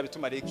mu gakiza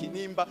bituma reki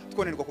nimba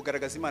twonerwa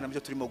kugaragaza Imana mu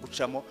byo turimo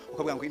gucamo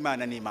ukavuga ngo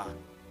Imana ni Imana.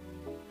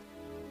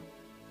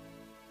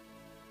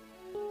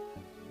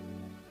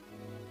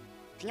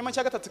 Kinyama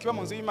cya gatatu kiba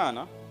mu nzu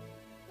y'Imana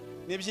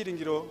ni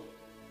ibyiringiro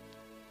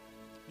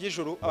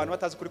by'ijuru abantu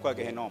batazi kuri kwa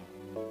Gehenomu.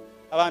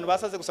 Abantu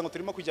basaze gusa ngo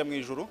turimo kujya mu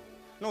ijuru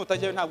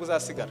n'utajyayo ntabwo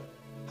uzasigara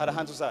hari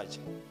hanze uzajya.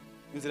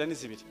 Inzira ni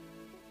zibiri.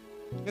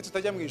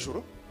 Nitutajya mu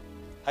ijuru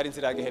hari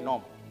inzira ya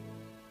Gehenomu.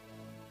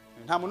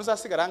 Nta muntu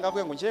uzasigara hanga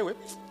avuga ngo njewe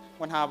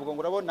ngo ntabwo ngo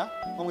urabona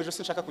ngo mu ijuru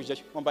sinshaka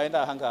kujyayo ngo mbaye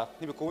ndaha ngaha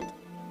ntibikunda.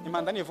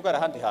 Impanda nivuga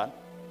arahandi hana.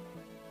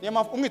 Niyo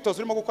mpamvu umwitozo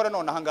urimo gukora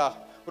none aha ngaha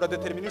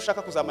uradetermine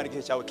ushaka kuzamara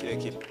igihe cyawe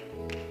kirekire.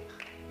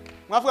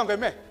 Mwavuga ngo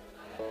eme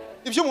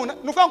ibyo umuntu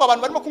nuvuga ngo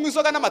abantu barimo kunywa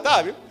inzoga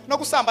n'amatabi no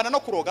gusambana no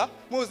kuroga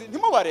muzi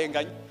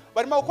ntimubarenganye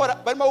barimo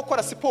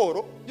gukora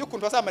siporo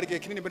y'ukuntu bazamara igihe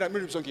kinini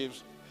muri ibyo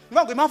ngibyo.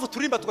 Nuvuga ngo impamvu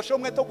turimba tugashira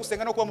umwete wo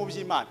gusenga no kuba mu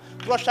by'Imana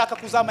turashaka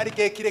kuzamara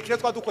igihe kirekire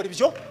twadukora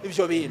ibyo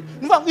bintu.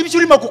 Nuvuga ngo ibyo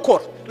urimo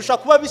gukora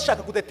ushaka kuba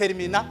bishaka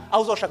kudetermina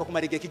aho uzoshaka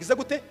kumara igihe kigize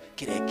gute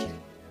kirekire.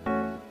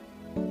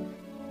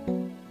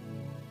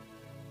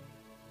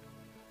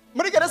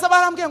 Muri gereza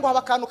barambwiye ngo haba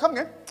akantu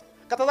kamwe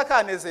kataza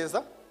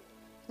kanezeza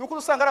nuko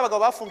usanga ari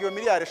abagabo bafungiwe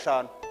miliyari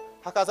 5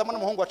 hakazamo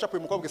n'umuhungu wacapuye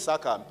umukobwa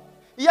isakame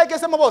iyo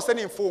agezemo bose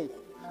ni imfungu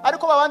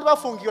ariko babandi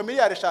bafungiwe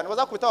miliyari 5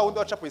 bazakubita wa wundi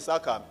wacapuye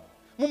isakame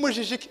mu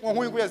mujijiki ngo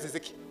nk'uyu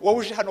yaziziki wowe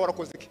uje hano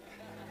warakoze iki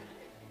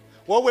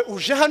wowe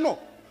uje hano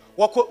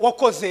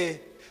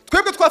wakoze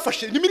twebwe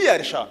twafashe ni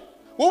miliyari 5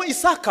 wowe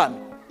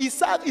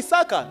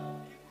isakame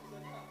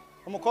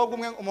umukobwa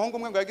umwe umuhungu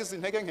umwe ngo yagize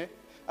intege nke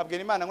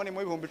abwira Imana ngo ni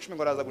mu 10,000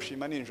 ngo araza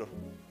gushima ninjoro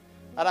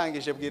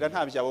arangije bwira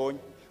ntabyo abonye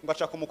ngo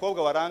aca ku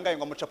mukobwa warangaye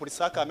ngo amucapura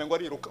isakame ngo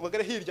ariruka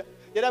bagere hirya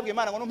yarabwiye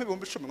Imana ngo no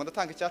 10,000 ngo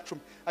ndatanga icya 10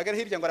 agere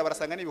hirya ngo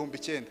arabarasanga ni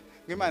 9,000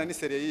 ngo Imana ni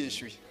seriye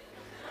yishyuye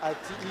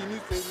ati iyi ni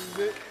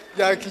seriye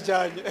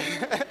yakijyanye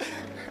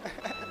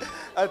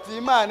ati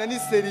Imana ni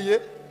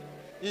seriye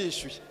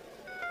yishyuye.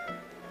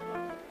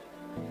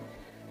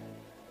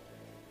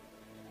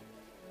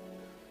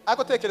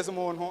 Ako tekereza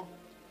umuntu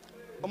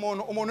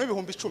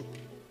w'10,000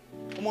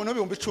 umuntu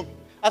w'10,000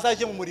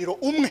 azaje mu muriro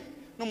umwe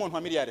n'umuntu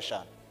wa miliyari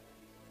 5.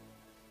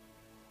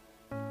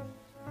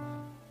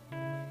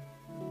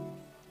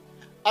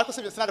 Ariko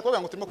sibyo sinari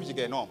kuvuga ngo turimo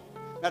kugigeno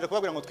nari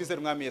kubabwira ngo twizere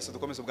Umwami Yesu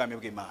dukomeze ubwami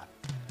bw'Imana.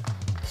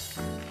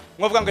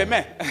 Mwavuga ngo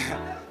amen.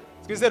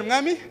 Twizere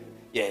Umwami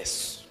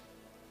Yesu.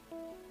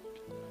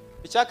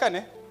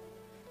 Icyakane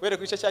were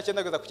ku gice cya 9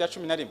 kugeza ku cya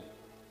 11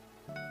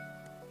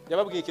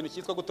 yababwiye ikintu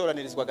cyitwa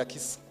gutoranirizwa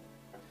gakisa.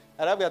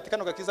 Arabwira ati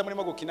kano gakiza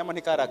murimo gukinamo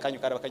ntikara akanyu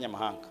kara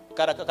bakanyamahanga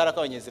kara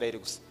k'Abanyezirayeli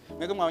gusa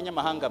mwebwe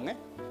mw'abanyamahanga mwe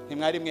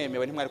ntimwari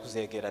mwemewe ntimwari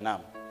kuzegera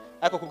namwe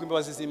ariko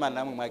kubw'imbabazi z'Imana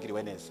namwe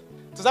mwagiriwe neza.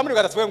 Tuzamuri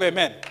gatatu ngo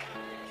amen.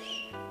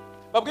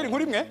 Babwira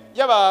inkuru imwe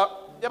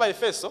yaba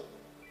Efeso.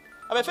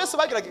 Abefeso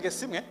bagiraga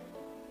ingesimwe.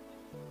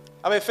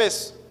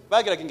 Abefeso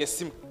bagiraga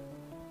ingesimwe.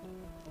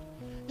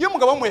 Iyo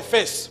umugabo mu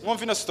Efeso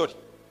mwumva ino story.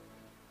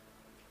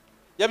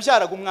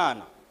 Yabyaraga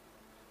umwana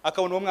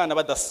akabona uwo mwana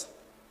badasa.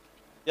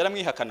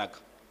 Yaramwihakanaga.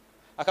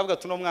 Akavuga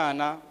tuno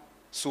mwana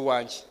si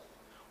uwanjye.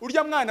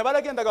 Urya mwana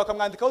baragendaga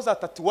bakamwandikaho za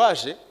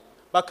tatuwaje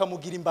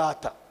bakamugira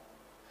imbata.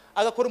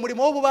 Agakora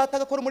umurimo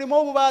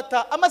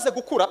w'ububata amaze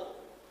gukura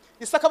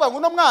Isaka bavuga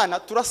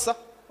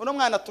uno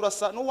mwana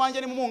turasa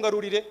n'uwanjye ni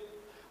mumungarurire.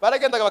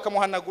 Baragendaga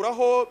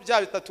bakamuhanaguraho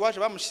bya bitatuwaje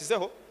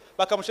bamushizeho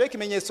bakamushaka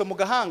ikimenyetso mu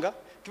gahanga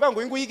kivuga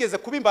ngo ingu yigeze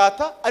kuba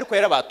imbata ariko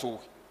yarabatuwe.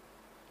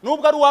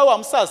 Nubwo ari wawe wa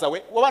musaza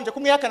we wabanje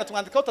kumwihakana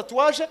tumwandikaho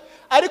tatuwaje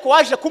ariko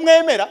waje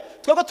kumwemera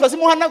twebwe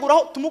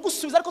turazimuhanaguraho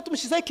tumugusubiza ariko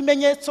tumushizeho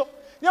ikimenyetso.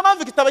 Niyo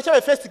mpamvu igitabo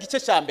cy'Abefeso igice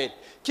cya mbere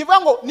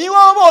kivuga ngo niwe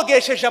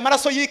wabogesheje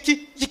amaraso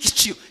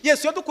y'igiciro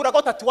Yesu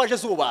yadukuragaho tatuwaje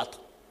z'ububata.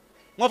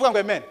 Mwavuga ngo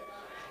amen.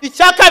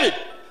 Icya kabiri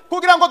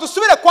kugira ngo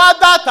dusubire kwa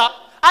data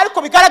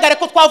ariko bigaragare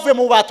ko twavuye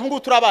mu bubata ngo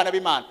turi abana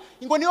b'Imana.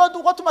 Ngo niyo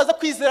duko tumaze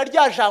kwizera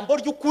rya jambo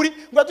ry'ukuri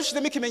ngo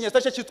yadushizemo ikimenyetso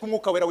cyitwa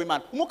umwuka wera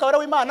w'Imana. Umwuka wera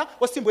w'Imana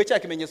wasimbuye cya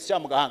kimenyetso cya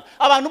mugahanga.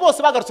 Abantu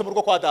bose bagarutse mu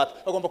rugo kwa data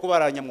bagomba kuba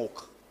ari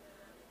abanyamwuka.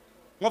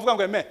 Mwavuga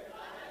ngo amen.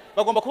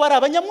 Bagomba kuba ari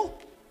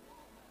abanyamwuka.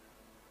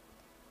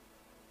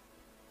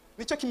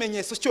 Nicyo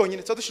kimenyetso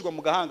cyonyine cyadushirwa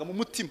mu gahanga mu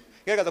mutima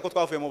garagaza ko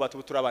twavuye mu bubata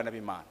turi abana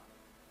b'Imana.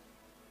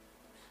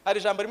 Hari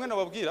ijambo rimwe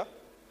nababwira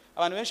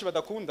abantu benshi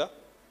badakunda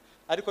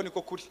ariko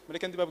niko kuri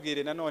mureke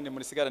ndibabwire nanone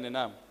muri sigarane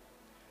namwe.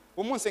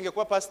 Umunsenge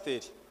kuba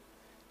pasiteri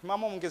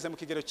ntimwamo mugeze mu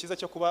kigero cyiza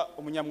cyo kuba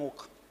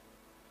umunyamwuka.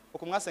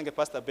 Uko mwasenge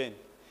Pastor Ben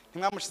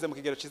ntimwamushize mu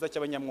kigero cyiza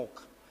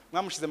cy'abanyamwuka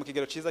mwamushize mu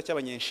kigero cyiza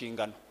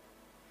cy'abanyenshingano.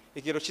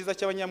 Ikigero cyiza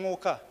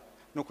cy'abanyamwuka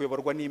no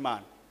kuyoborwa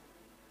n'Imana.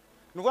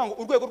 Nuvuga ngo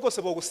urwego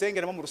rwose bo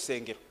gusengeramo mu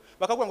rusengero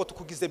bakavuga ngo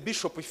tukugize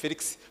Bishop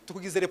Felix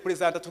tukugize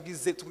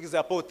representative tukugize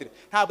apotre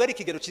ntabwo ari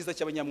ikigero cyiza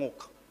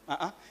cy'abanyamwuka.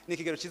 ni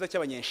ikigero cyiza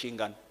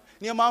cy'abanyenshingano.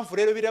 Niyo mpamvu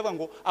rero bireba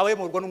ngo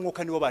abayemurwa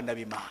n'umwuka nibo bana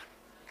b'Imana.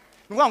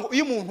 Nuvuga ngo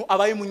iyo umuntu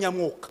abaye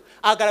munyamwuka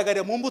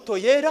agaragarira mu mbuto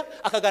yera,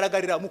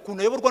 akagaragarira mu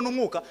kuntu ayoborwa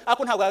n'umwuka,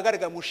 ariko ntabwo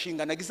agaragara mu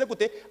nshingano agize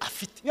gute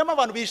afite. Niyo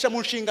mpamvu abantu bihisha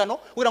mu nshingano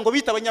kugira ngo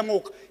bita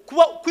abanyamwuka.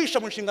 Kuba kwisha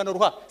mu nshingano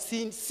ruha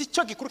si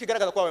cyo gikuru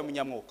kigaragaza ko abaye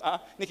munyamwuka.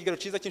 Ni ikigero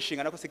cyiza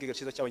cy'inshingano, ariko si ikigero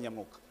cyiza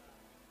cy'abanyamwuka.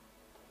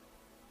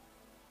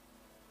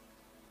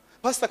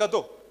 Pastor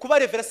Kado, kuba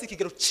revera si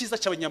ikigero cyiza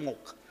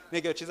cy'abanyamwuka, ni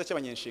ikigero cyiza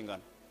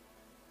cy'abanyenshingano.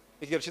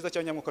 Ikigero cyiza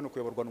cy'abanyamwuka ni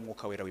ukuyoborwa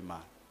n'umwuka wera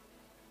w'Imana.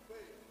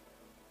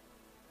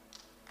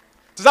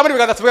 Tuzamuri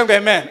biganza tuvuge ngo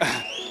amen.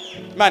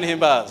 Imana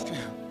ihimbazwe.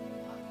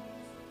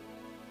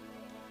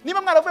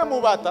 Niba mwaravuye mu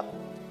bubata,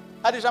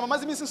 hari ijambo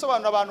maze iminsi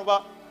nsobanura abantu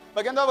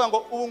bagenda bavuga ngo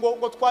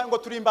ubu ngo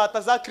turi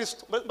imbata za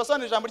Kristo.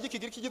 Basobanura ijambo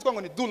ry'ikigiriki cyitwa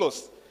ngo ni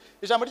doulos.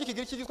 Ijambo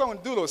ry'ikigiriki cyitwa ngo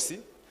ni doulos.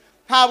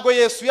 Ntabwo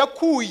Yesu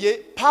yakuye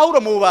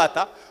Paulo mu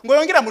bubata ngo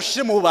yongere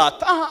amushire mu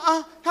bubata.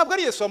 Ntabwo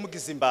ari Yesu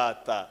wamugize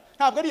imbata.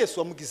 Ntabwo ari Yesu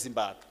wamugize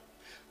imbata.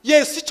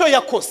 Yesu icyo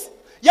yakoze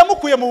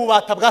yamukuye mu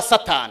bubata bwa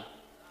Satani.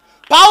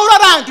 Paulo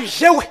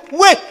arangije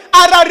we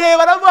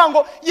arareba aravuga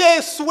ngo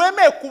Yesu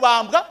wemeye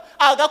kubambwa,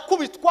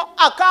 agakubitwa,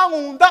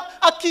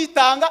 akankunda,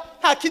 akitanga,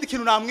 nta kindi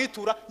kintu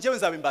namwitura, njyewe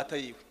nzaba imbata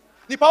yiwe.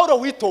 Ni Paulo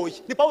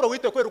witoye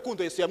kubera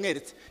urukundo Yesu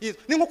yamweretse.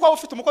 Ni nkuko waba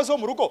ufite umukozi wo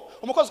mu rugo,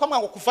 umukozi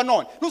ukamwanga ngo kuva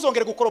none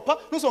ntuzongere gukoropa,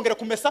 ntuzongere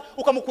kumesa,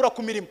 ukamukura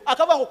ku mirimo,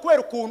 akavuga ngo kubera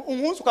ukuntu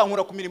umunsi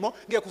ukankura ku mirimo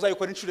ngiye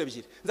kuzayikora inshuro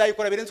ebyiri,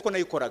 nzayikora birenze uko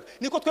nayikoraga.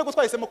 Niko twego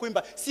twahisemo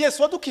kwimba. Si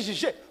Yesu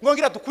wadukijije ngo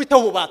ngira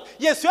dukwitaho ububata.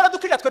 Yesu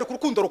yaradukije atwereka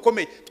urukundo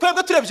rukomeye.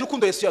 Twebwe turebye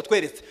urukundo Yesu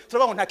yatweretse,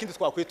 turavuga ngo nta kindi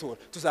twakwitura,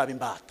 tuzaba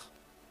imbata.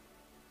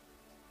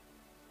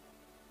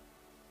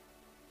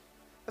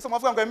 Ese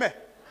mwavuga ngo eme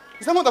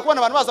Iza nkunda kubona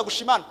abantu baza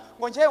gushimana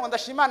ngo ngewe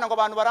ndashimana ngo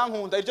abantu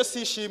barankunda, iryo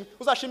sishime.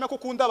 Uzashime ko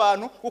ukunda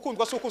abantu,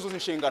 ukundwa si ukuzuza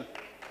inshingano.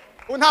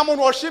 Nta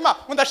muntu woshima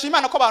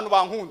ndashimana ko abantu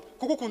bankunda,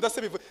 kugukunda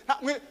se bivuye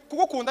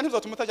kugukunda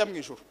ntibizatuma utajya mu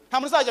ijuru. Nta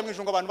muntu uzajya mu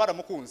ijuru ngo abantu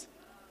baramukunze.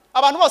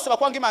 Abantu bose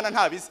bakwanga Imana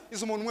ntabizi,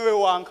 izo umuntu umwe we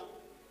wanga.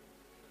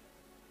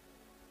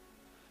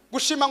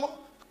 Gushima ngo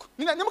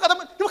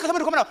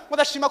nimukadamuri komera ngo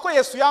ndashima ko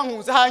Yesu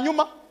yankunze,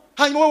 hanyuma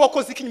we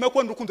wakoze iki nyuma yo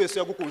kubona urukundo Yesu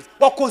yagukunze?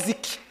 Wakoze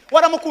iki?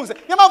 Waramukunze.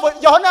 Niyo mpamvu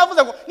Yohana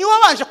yavuze ngo niwe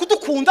wabanje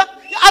kudukunda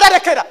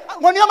ararekera,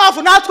 ngo niyo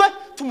mpamvu natwe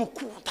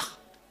tumukunda.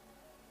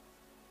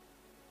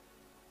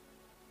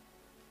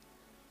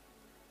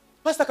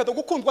 Pastor Kado,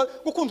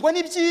 gukundwa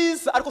ni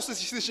byiza, ariko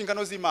si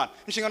inshingano z'Imana.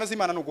 Inshingano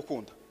z'Imana ni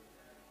ugukunda.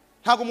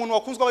 Ntabwo umuntu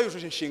wakunzwe aba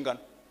yujuje inshingano.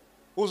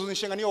 Uzuza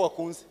inshingano iyo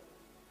wakunze.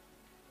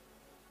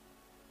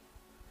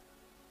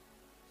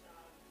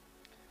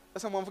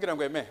 Ese mwumvugira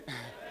ngo eme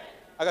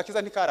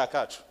agakiza ntikari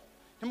akacu,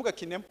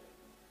 ntimugakinemo,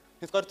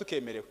 ntitwari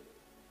tukemerewe.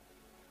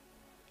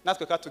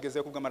 Natwe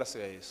katugezeho kubw'amaraso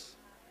ya Yesu.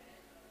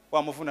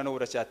 Wamuvuna no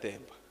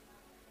buracyatemba.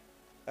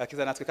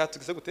 Agakiza natwe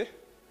katugeze gute?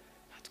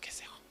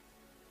 Natugezeho.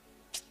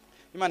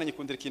 Imana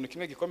nyikundira ikintu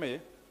kimwe gikomeye,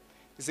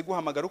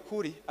 iziguhamagara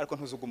ukuri ariko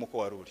ntuzuguma uko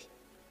waruri.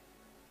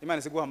 Imana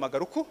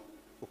iziguhamagara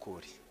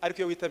ukuri, ariko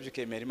iyo witabye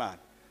ukemera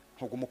Imana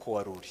ntuguma uko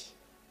waruri,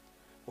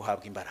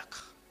 uhabwa imbaraga.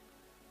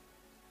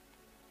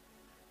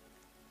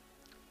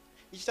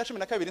 Iki cya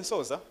 12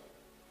 nsoza,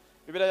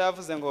 Bibiliya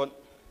yavuze ngo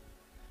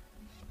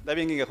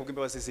ndabinginga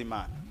kubw'imbabazi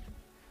z'Imana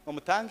ngo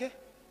mutange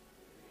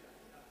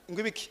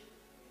ingwibiki.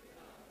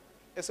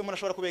 Ese umuntu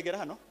ashobora kubegera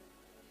hano?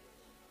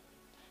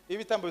 Ibi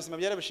bitambo bizima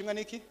byarabishimwa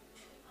niki?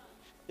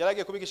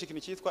 Yaragiye kubigisha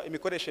ikintu cyitwa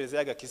imikoreshereze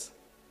y'agakiza.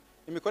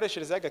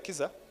 Imikoreshereze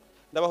y'agakiza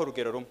ndabaho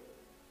urugero rumwe.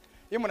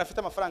 Iyo umuntu afite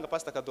amafaranga,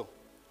 Pastor Kado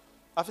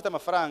afite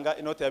amafaranga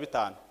inote ya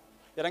 5,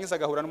 yarangiza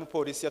agahura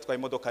n'umupolisi yatwaye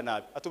imodoka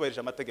nabi, atubahirije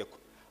amategeko,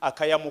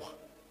 akayamuha,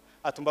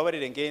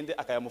 atumbabarire ngende,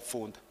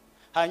 akayamupfunda.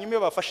 Hanyuma iyo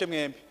bafashe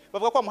mwembi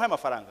bavuga ko wamuhaye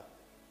amafaranga,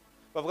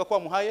 bavuga ko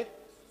wamuhaye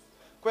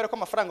kubera ko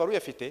amafaranga wari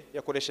uyafite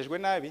yakoreshejwe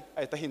nabi,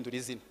 ahita ahindura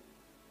izina.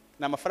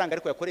 Ni amafaranga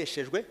ariko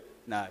yakoreshejwe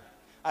nabi.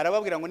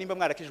 Arababwira ngo nimba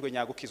mwarakijwe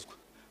nyagukizwa,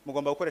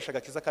 mugomba gukoresha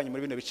agakiza kanyu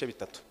muri bino bice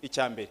bitatu.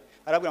 Icyambere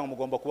arababwira ngo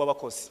mugomba kuba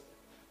abakozi,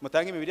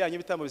 mutange imibiri yanyu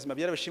bitambo bizima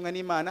byarabishimwa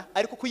n'Imana,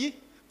 ariko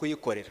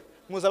kuyikorera.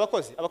 Muza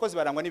abakozi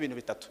barangwa n'ibintu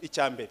bitatu.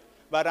 Icyambere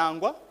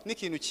barangwa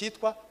n'ikintu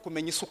cyitwa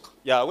kumenya isuka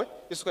yawe.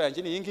 Isuka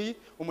yanjye ni iyi ngiyi,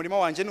 umurima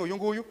wanjye ni uyu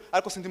nguyu,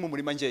 ariko sindi mu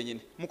murima njye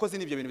nyine. Umukozi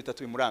n'ibyo bintu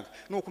bitatu bimuranga.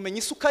 Ni ukumenya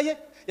isuka ye,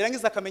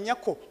 yarangiza akamenya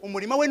ko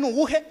umurima we ni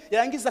uwuhe,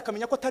 yarangiza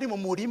akamenya ko atari mu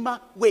murima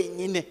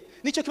wenyine.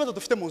 Nicyo kibazo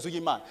dufite mu nzu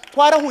y'Imana.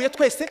 Twarahuye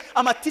twese,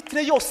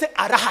 amatitre yose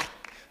arahari.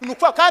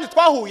 Nuko kandi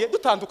twahuye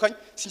dutandukanye.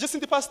 Sinje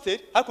sindi pasteur,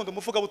 ariko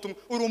ndumuvuga butumwa.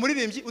 Uri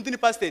umuririmbyi, undi ni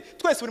pasteur.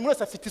 Twese buri muri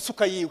wese afite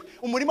isuka yiwe.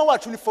 Umurima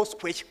wacu ni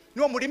Foursquare.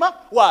 Niwo murima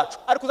wacu,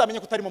 ariko uzamenye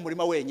ko utari mu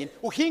murima wenyine.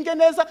 Uhinge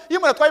neza, iyo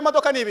umuntu atwaye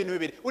imodoka ni ibintu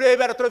bibiri.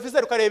 Urebera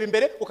televiziyo ukareba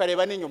imbere,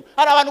 ukareba n'inyuma.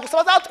 Hari abantu gusa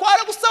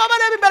bazatwara gusaba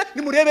bareba imbere,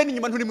 ni murebe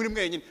n'inyuma, nturi muri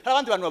mwenyine. Hari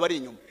abandi bantu babari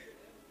inyuma.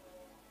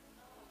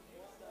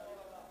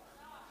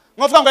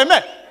 Mwavuga ngo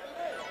amen.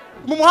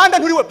 Mu muhanda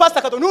nturiwe,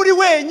 Pastor Kado nturi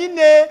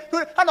wenyine.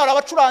 Hano hari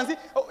abacuranzi,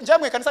 njya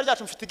mu kanisa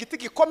ryacu mfite igiti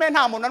gikomeye,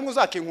 nta muntu namwe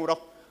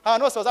uzakinkuraho.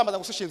 Abantu bose bazambaza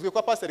gushinzwe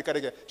kwa Pastor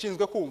Karege,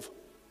 nshinzwe kumva.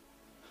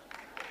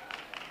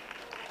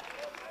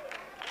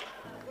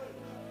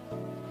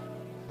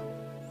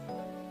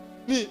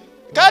 Ni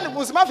kandi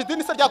ubuzima mfite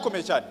ni se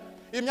ryakomeye cyane.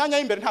 imyanya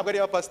y'imbere ntabwo ari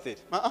ya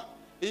pasiteri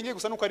iyi ngiyi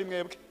gusa nuko ari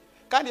mwebwe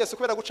kandi Yesu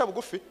kubera guca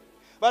bugufi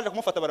baje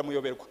kumufata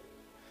baramuyoberwa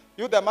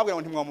Yuda yamabwira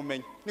ngo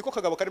ntimwamumenye niko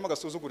kagabo karimo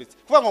gasuzuguritse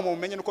kuvuga ngo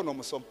mumenye nuko no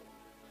musoma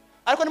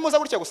ariko nimuza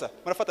gutya gusa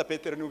murafata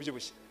Petero ni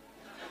ubyibushye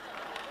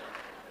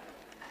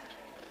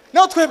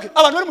naho twebwe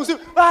abantu bari muzi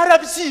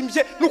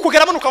barabyimbye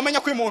nukugeramo nukamenya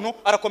ko uyu muntu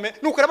arakomeye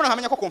nukugeramo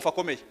nkamenya ko kumfa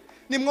akomeye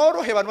ni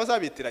mworohe abantu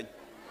bazabitiranye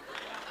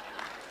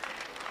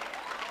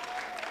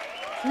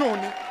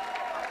none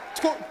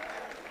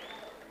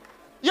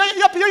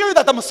iyo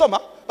Yuda atamusoma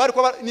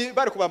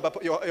bari kubamba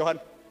Yohana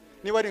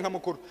niba ari nka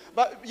mukuru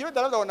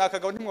Yuda aragabona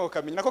akagabo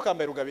ntimwokamenya nako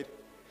kambaye rugabire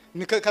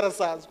ni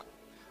karasanzwe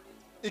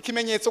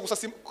ikimenyetso gusa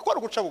kuko ari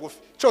guca bugufi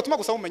cyo tuma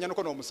gusa mumenya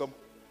nuko no musoma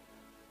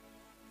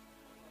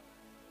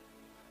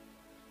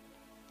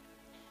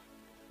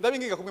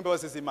ndabinginga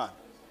kubw'imbabazi z'Imana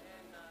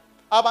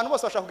abantu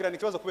bose bashaka kugirana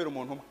ikibazo kubera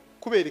umuntu umwe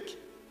kubera iki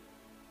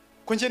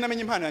ko ngiye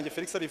namenye impano yanjye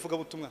Felix arivuga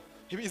butumwa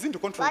izindi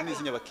control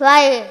n'izinyabaki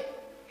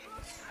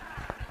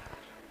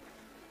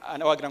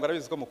ana wagira ngo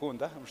arabizi ko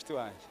mukunda umushiti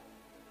wanjye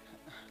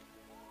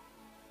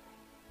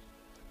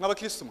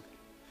mw'abakristo mwe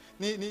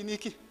ni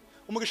iki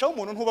umugisha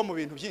w'umuntu ntuba mu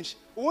bintu byinshi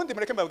ubundi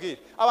mureke mbabwire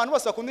abantu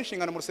bose bakunda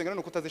inshingano mu rusengero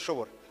no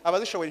kutazishobora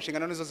abazishoboye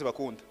inshingano nizo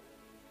zibakunda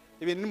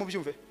ibintu ni mu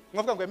byumve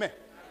mwavuga ngo eme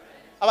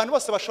abantu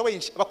bose bashoboye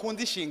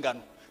bakunda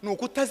inshingano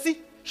nuko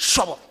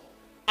utazishobora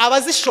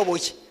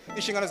abazishoboye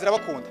inshingano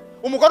zirabakunda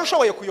umugore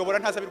ushoboye kuyobora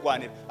ntaza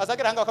birwanira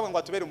azagera hanga bakavuga ngo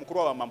atubere umukuru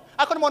w'abamama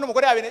ariko nimubona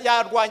umugore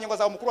yarwanye ngo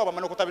azaba umukuru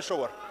w'abamama no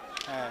kutabishobora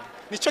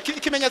nico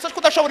ikimenyetso cyo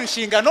kudashobora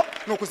inshingano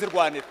nuko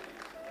uzirwanira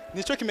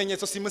nico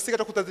kimenyetso simusiga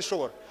cyo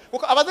kutazishobora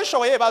kuko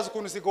abazishoboye bazi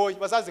ukuntu zigoye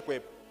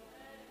bazazikweba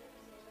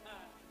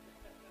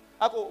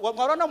ako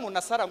mwarona umuntu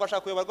asara ngo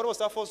ashaka kuyobora abagore bose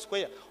ba Four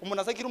Square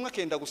umuntu azagira umwe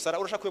akenda gusara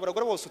urashaka kuyobora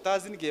abagore bose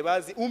utazi n'igihe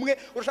bazi umwe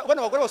urashaka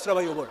kubona abagore bose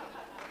urabayobora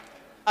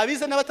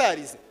abize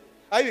n'abatarize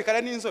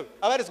abibikara n'inzobe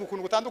abarizwe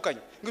ukuntu gutandukanye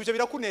ngo ibyo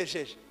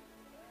birakunejeje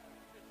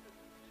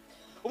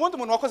ubundi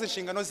umuntu wakoze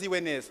inshingano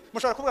ziwe neza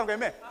mushobora kuvuga ngo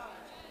eme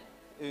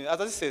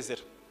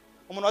azazisezera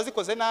umuntu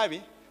wazikoze nabi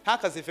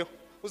ntakaziveho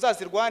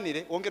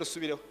uzazirwanire wongere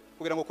usubireho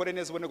kugira ngo ukore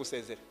neza ubone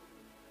gusezera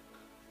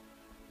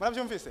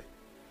murabyumvise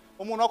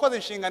umuntu wakoze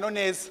inshingano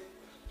neza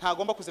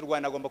ntagomba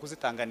kuzirwanira agomba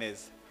kuzitanga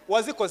neza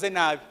wazikoze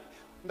nabi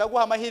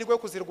ndaguha amahirwe yo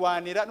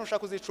kuzirwanira nushaka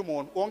kuzica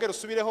umuntu wongere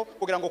usubireho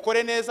kugira ngo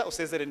ukore neza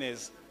usezere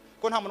neza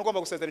ko nta muntu ugomba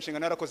gusezera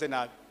inshingano yarakoze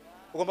nabi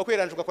ugomba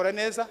kwiranja ugakora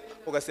neza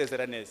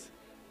ugasezera neza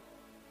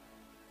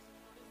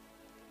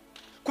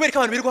kubera ko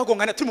abantu biri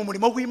guhagongana turi mu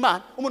murimo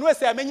w'Imana umuntu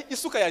wese yamenye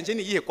isuka yanjye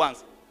ni yihe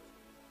kwanza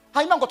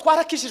hanyuma ngo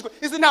twarakishijwe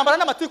izi ntambara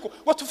n'amatiku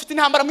ngo tufite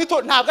intambara mu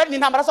itorero ntabwo ari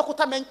intambara zo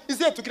kutamenya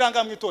izihe tugira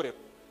ngaha mu itorero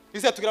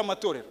izihe tugira mu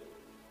matorero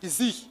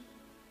izihe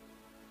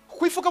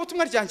kwifuka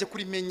butumwa ryanjye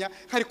kurimenya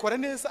nkarikora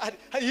neza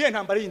iyihe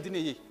ntambara yindi ni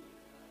iyihe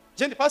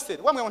jendi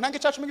pastor wamwe ngo ntange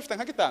icyacu ngifite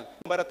nkagitanga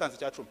mbara tanze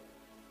icyacu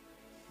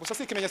gusa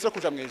si ikimenyetso cyo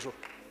kuja mu ijuru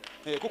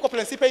kuko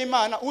principe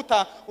y'Imana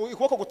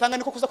ukuboko gutanga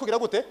niko kuza kugira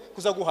gute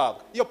kuza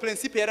guhabwa iyo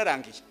principe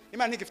yararangiye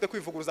Imana ntigifite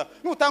kwivuguruza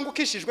nutanga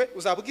ukishijwe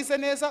uzabugize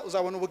neza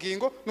uzabona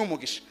ubugingo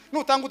n'umugisha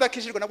nutanga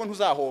udakishijwe nabwo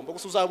ntuzahomba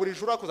gusa uzabura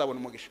ijuru kuzabona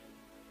umugisha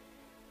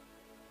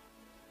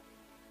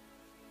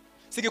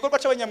si igikorwa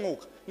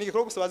cy'abanyamwuka ni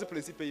igikorwa gusa bazi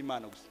principe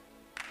y'Imana gusa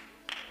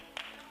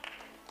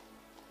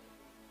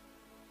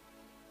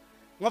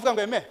mwavuga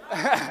ngo eme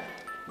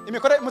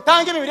imikore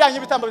mutange imibiri yanyu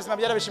ibitambo bizima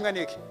byarabishimwa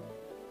niki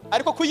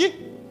ariko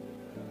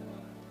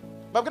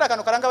babwira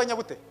akantu karanga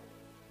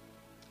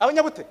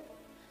abanyabute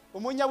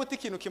umunyabute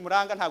ikintu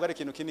kimuranga ntabwo ari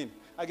ikintu kinini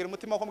agira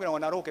umutima wo kumbwira ngo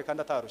naruhuke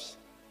kandi atarushye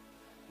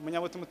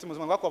umunyabute umutima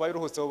uzima ngako abaye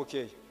uruhutse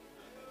wobukeye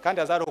kandi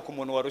azaruhuka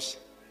umuntu warushye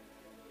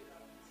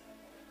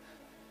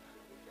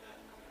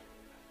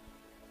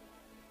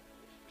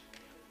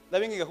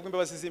ndabingiga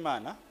kubw'imbabazi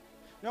z'Imana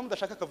niba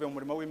mudashaka kavuye mu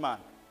murimo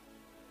w'Imana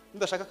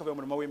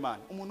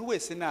umuntu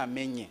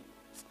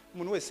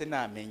wese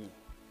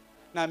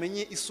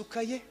namenye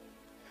isuka ye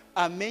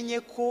amenye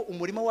ko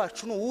umurima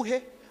wacu ni uwuhe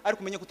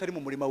ariko umenye ko utari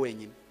mu murima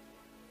wenyine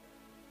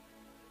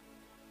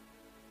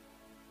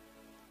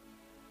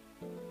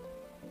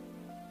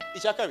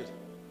icya kabiri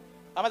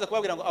amaze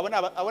kubabwira ngo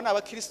abo ni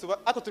abakristo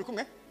ako turi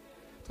kumwe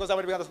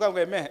twazamura ibiganza twavuga ngo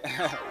eme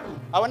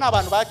abo ni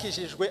abantu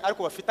bakishijwe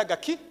ariko bafite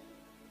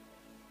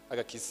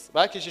agakiza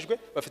bakishijwe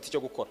bafite icyo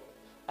gukora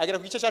agera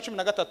ku gice cya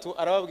 13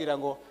 arababwira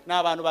ngo ni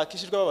abantu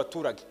bakishijwe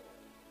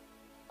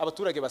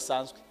abaturage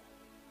basanzwe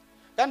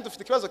kandi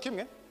dufite ikibazo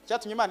kimwe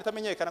cyatumye Imana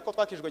itamenyekana ko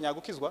twakijwe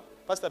nyagukizwa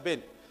Pastor Ben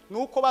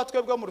nuko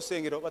batwebwe mu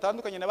rusengero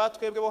batandukanye na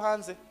batwebwe bo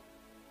hanze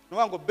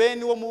nuvuga ngo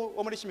Ben wo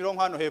muri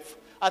Kimironko hano hepfo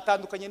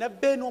atandukanye na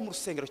Ben wo mu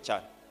rusengero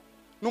cyane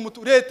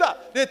leta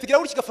igira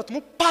gutya igafata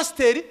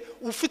umupasiteri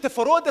ufite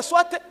forode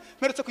swate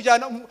meretse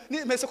kujyana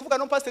mese kuvuga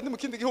no pasiteri mu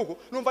kindi gihugu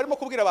numva arimo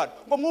kubwira abantu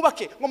ngo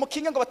mwubake ngo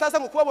mukinge ngo bataza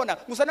ngo kubabona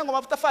nguzane ngo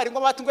mabutafari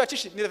ngo batungo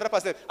yacishi ni revera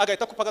pasiteri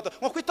agahita kupa gato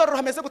ngo kwitorero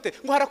hameze gute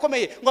ngo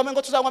harakomeye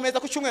ngo tuzanywa meza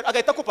ku cyumweru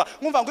agahita kupa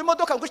mwumva ngo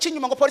imodoka ngo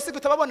ikinyuma ngo polisi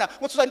gutababona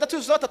ngo tuzagenda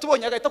tuzuza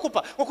batatubonye agahita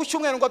kupa ngo ku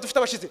cyumweru ngo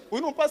dufite abashize uyu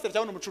ni umupasiteri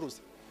cyangwa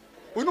umucuruzi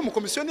uyu ni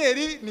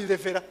umukomisiyoneri ni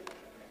revera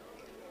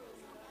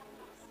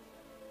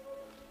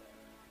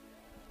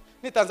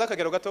nitanze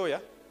akagero gatoya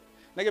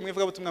nage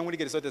mwivuga butumwa muri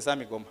Gerisode za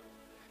Migoma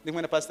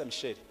ndimwe na Pastor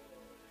Michel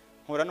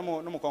nkura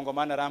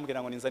n'umukongomani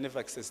arambwira ngo ninzane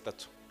vaccines 3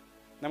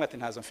 namwe ati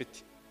ntazo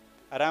mfite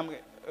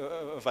arambwe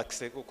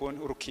vaccine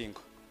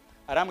urukingo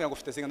arambwira ngo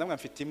ufite zinga ndamwe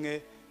mfite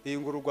imwe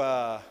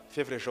y'ingurwa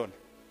fièvre jaune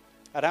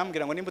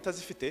arambwira ngo nimba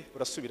utazifite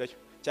urasubirayo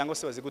cyangwa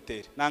se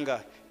bazigutere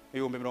nangahe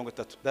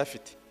 30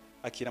 ndafite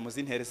akira mu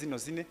zintere zino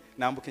zine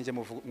nambuke nje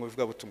mu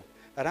bivuga butumwa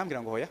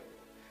arambwira ngo hoya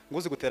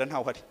nguzi gutera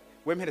ntaho hari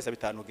we mpereza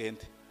 5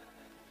 ugende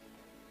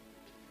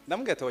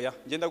ndamubwira ati hoya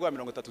ngenda gwa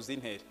 30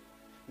 zintere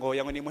ngo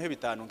hoya ngo nimuhe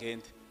 5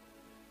 ngende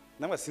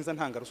namwe sinza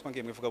ntanga ruswa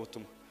ngiye mu bivuga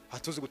butumwa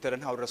hatuzi gutera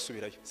ntaho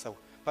urasubirayo sawa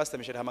Pastor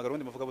Michel hamagara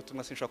undi muvuga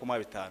butumwa sinshaka kumuha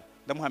 5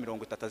 ndamuha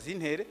 30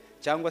 zintere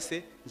cyangwa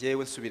se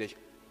ngewe nsubirayo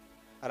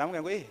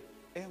arambwira ngo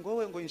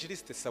ngowe ngo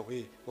injiriste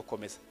sawe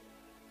gukomeza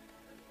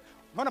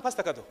none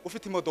Pastor Kado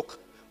ufite imodoka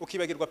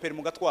ukibagirwa peri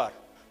mu gatwara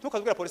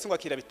ntukazubwira polisi ngo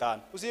akira 5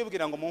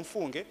 uziyibwira ngo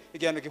mumfunge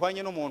igihano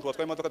gihwanye n'umuntu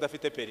watwaye imodoka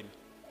adafite peri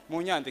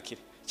mu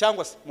nyandikire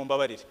cyangwa se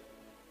mumbabarire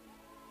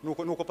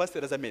nuko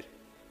Pastor azamera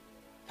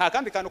nta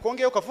kandi kantu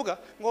kongeye ukavuga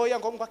ngo oya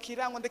ngo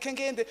akira ngo ndeke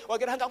ngende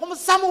wagera hanga ngo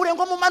muzamure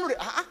ngo mumanure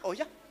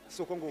oya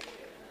suko nguko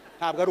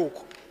ntabwo ari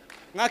uko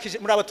mwakije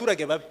muri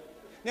abaturage babi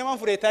niyo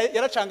mpamvu leta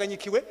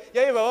yaracanganyikiwe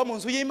yayeba mu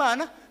nzu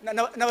y'Imana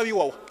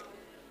n'ababiwawa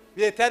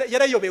leta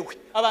yarayobewe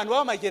abantu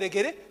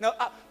b'amageregere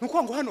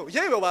nuko ngo hano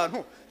yayeba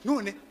abantu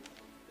none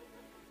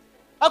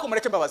ako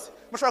mureke mbabaze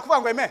mushobora kuvuga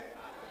ngo eme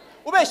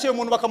ubeshyeye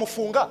umuntu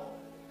bakamufunga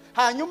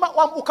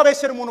hanyuma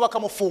ukabeshyera umuntu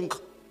bakamufunga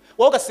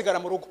wowe ugasigara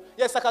mu rugo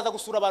yese akaza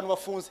gusura abantu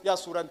bafunze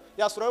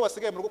yasura we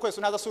wasigaye mu rugo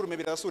kwese ntaza asura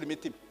imibiri asura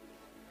imitima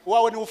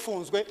wawe ni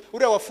ufunzwe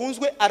uriya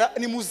wafunzwe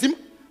ni muzima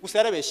gusa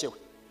yarabeshyewe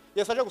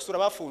yese aje gusura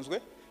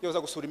abafunzwe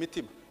yoza gusura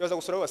imitima yoza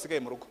gusura we wasigaye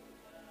mu rugo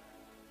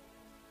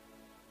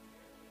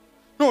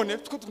none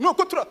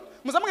nuko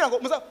muzamubwira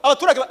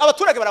ngo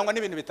abaturage barangwa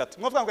n'ibintu bitatu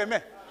mwavuga ngo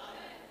eme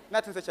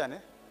natinze cyane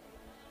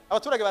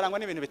abaturage barangwa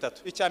n'ibintu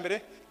bitatu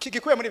icyambere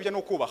kigikuye muri ibyo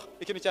nukubaha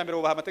ikintu cyambere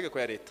ubaha amategeko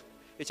ya leta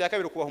icya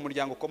kabiri kubaha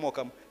umuryango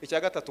ukomokamo icya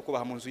gatatu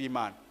kubaha mu nzu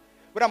y'Imana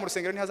bura mu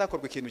rusengero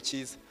ntihazakorwa ikintu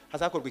cyiza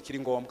hazakorwa ikiri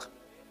ngombwa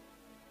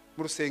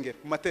mu rusengero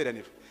mu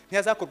materaniro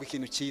ntihazakorwa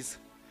ikintu cyiza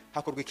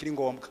hakorwa ikiri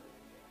ngombwa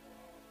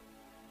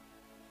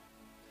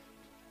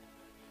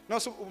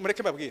nose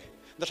mureke babwire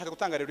ndashaka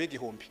gutanga rero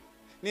 1,000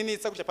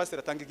 ninitsa gutya pastor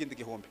atanga igindi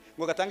 1,000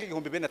 ngo gatanga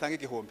 1,000 bene atanga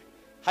 1,000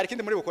 hari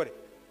kindi muri bukore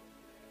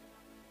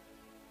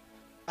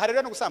hari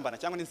rero no gusambana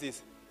cyangwa ni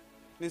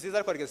nziza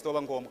ariko rigeze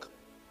toba ngombwa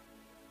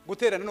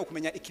guterana no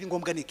kumenya ikiri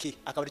ngombwa niki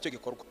akaba ari cyo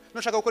gikorwa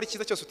nushaka gukora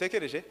ikiza cyose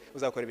utekereje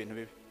uzakora ibintu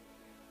bibi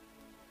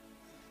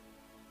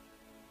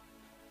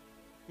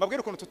mabwira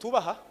ukuntu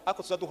tutubaha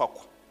ako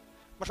tuzaduhakwa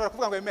mashobora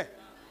kuvuga ngo amen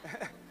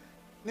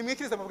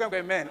nimwikiriza muvuga ngo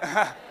amen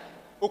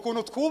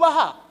ukuntu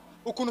twubaha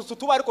ukuntu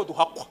tutuba ariko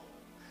duhakwa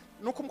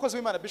nuko umukozi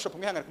w'Imana Bishop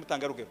mwihangana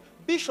kumutanga rugero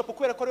Bishop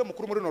kubera ko ari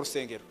mukuru muri no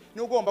rusengero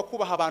ni ugomba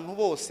kubaha abantu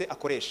bose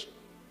akoresha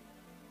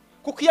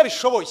kuko iyo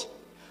bishoboye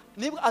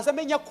nibwo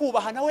azamenya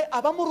kubaha nawe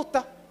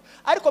abamuruta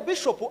ariko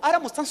Bishop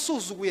aramutse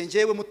nsuzuguye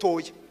ngewe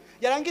mutoya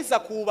yarangiza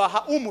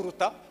kubaha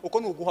umuruta uko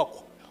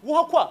nuguhakwa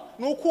guhakwa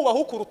nukubaha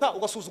ukuruta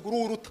ugasuzugura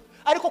uruta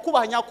ariko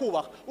kubaha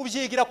nyakubaha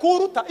ubyigira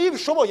kuruta iyo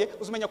bishoboye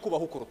uzumenya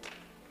kubaha ukuruta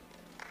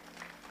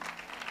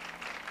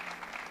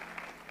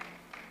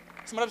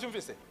simara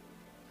byumvise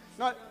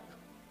no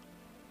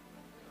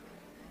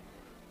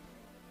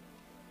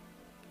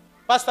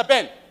Pastor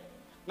Ben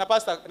na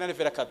Pastor na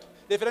Revera Kado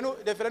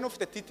Revera no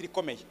ufite titre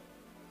ikomeye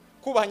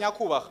kubaha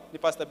nyakubaha ni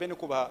Pastor Ben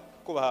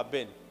kubaha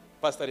Ben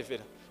Pastor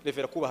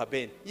Revera kubaha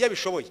Ben iyo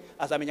bishoboye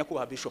azamenya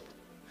kubaha Bishop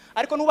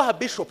ariko nubaha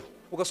Bishop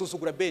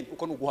ugasuzugura Ben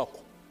uko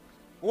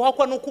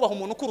nuguhakwa nukubaha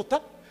umuntu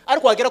kuruta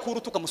ariko wagera ku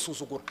rutuka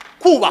musuzugura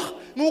kubaha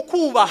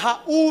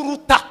nukubaha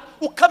uruta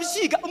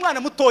ukabyiga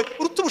umwana mutoya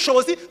uruta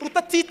ubushobozi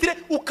uruta titre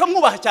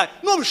ukamwubaha cyane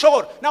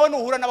nubishobora nawe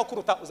nuhura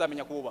n'abakuruta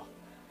uzamenya kubaha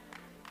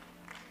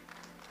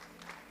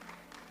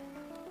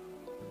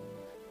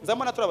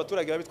nzamana turi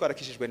abaturage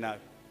babitwarakishijwe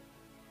nabi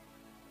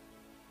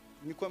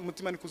niko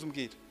mutima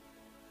nikuzumbwira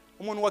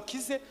umuntu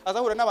wakize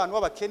azahura n'abantu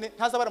babakene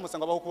ntazabaramutsa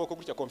ngo abaho kuboko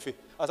gutya konfe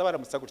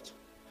azabaramutsa gutya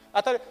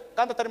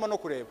kandi atarimo no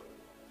kureba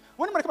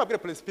ubundi muri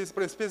kamabwire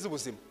principes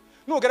z'ubuzima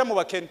nugera mu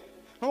bakene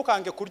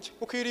ntukange kurya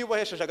kuko iyo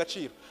ubahesheje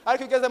agaciro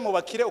ariko ugeze mu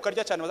bakire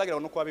ukarya cyane bazagira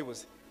ngo nuko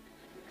wabibuze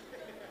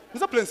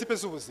nizo principes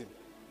z'ubuzima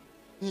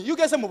iyo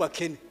ugeze mu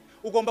bakene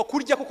ugomba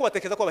kurya kuko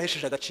batekeza ko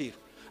bahesheje agaciro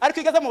ariko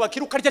ugeze mu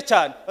bakire ukarya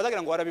cyane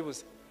bazagira ngo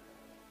warabibuze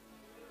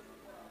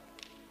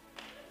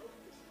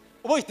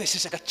ubo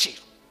yitesheje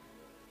agaciro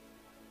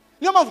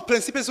niyo mpamvu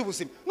principes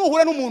z'ubuzima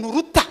nuhura n'umuntu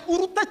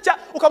uruta cya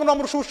ukabona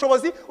amurusha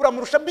ubushobozi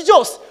uramurusha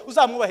byose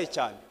uzamwubahe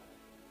cyane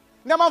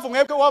niyo mpamvu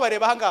mwebwe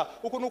wabareba hanga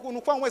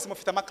ukuntu kwa mwese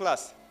mufite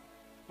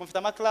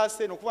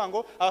amaklase no kuvuga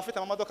ngo abafite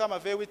amamodoka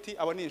y'ama-V8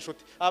 abo ni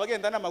inshuti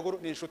abagenda n'amaguru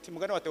ni inshuti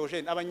mugane wa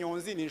Theogene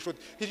abanyonzi ni inshuti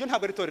ivyo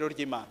ntabwo ari itorero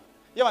ry'Imana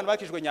iyo abantu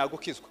bakijwe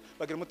nyagukizwa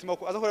bagira umutima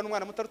ko azahura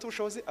n'umwana mutaruta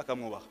ubushobozi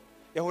akamwubaha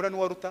yahura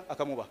n'uwaruta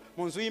akamwubaha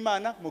mu nzu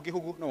y'Imana mu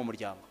gihugu no mu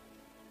muryango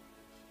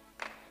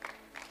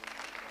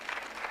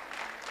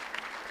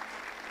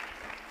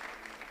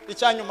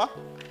icyanyuma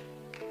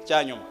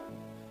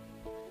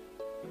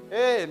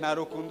nta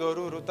rukundo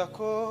ruruta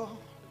ko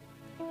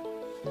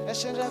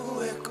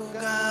yashenjaguwe ku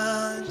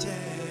bwanjye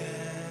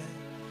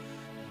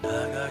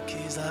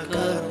n'agakiza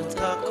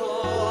karutako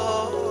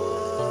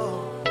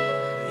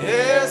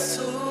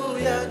Yesu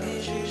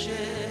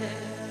yagijije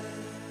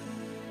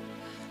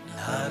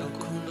nta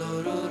rukundo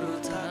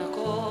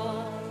rurutako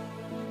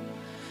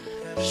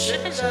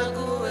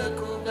yashenjaguwe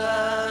ku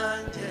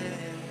bwanjye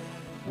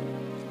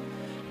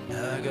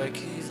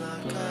n'agakiza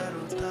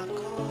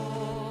karutako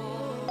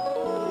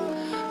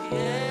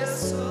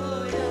Yesu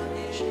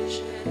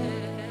yagijije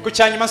ku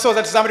cyanyuma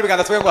soza tuzamuri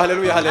biganza twe ngo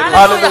haleluya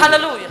Haleluya,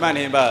 haleluya. Imana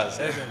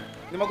ihimbaze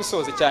ndimo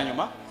gusoza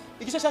icyanyuma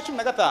igice cya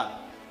 15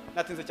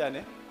 natinze cyane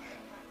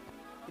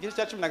igice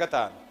cya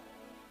 15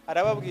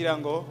 arababwira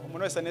ngo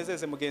umuntu wese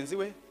anezeze mugenzi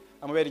we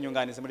amubera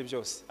inyunganizi muri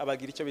byose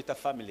abagira icyo bita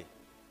family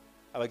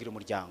abagira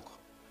umuryango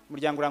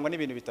urangwa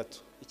n'ibintu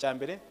bitatu icya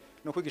mbere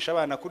ni ukwigisha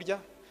abana kurya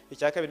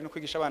icya kabiri ni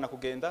ukwigisha abana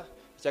kugenda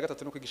icya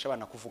gatatu ni ukwigisha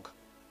abana kuvuga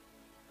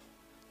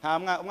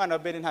umwana wa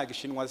bene nta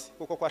gishinwa azi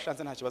kuko kwa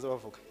shanze nta kibazo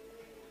bavuga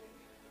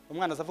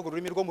umwana azavuga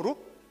ururimi rwo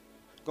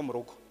mu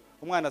rugo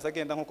umwana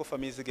azagenda nkuko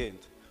famiye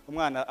zigenda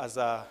umwana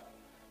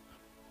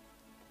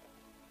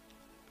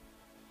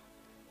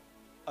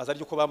aza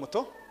ry'uko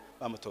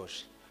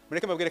bamutoje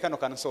mureke mbabwire kano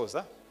kantu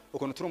nsoza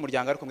ukuntu turi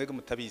umuryango ariko mwege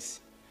mutabizi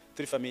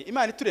turi famiye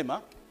Imana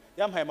iturema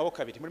yampaye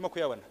amaboko abiri murimo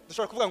kuyabona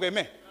dushobora kuvuga ngo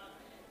eme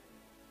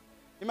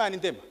Imana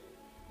indema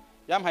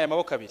yampaye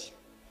amaboko abiri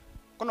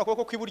kono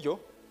kuboko kw'iburyo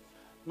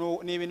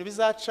ni ibintu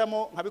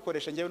bizacamo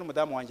nkabikoresha ngewe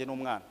n'umudamu wanjye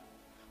n'umwana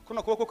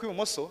kono kuboko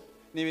kw'ibumoso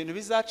ni ibintu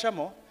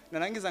bizacamo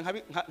narangiza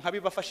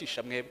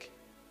nkabibafashisha mwebwe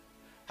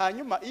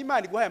hanyuma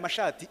Imana iguhaye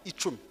amashati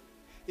 10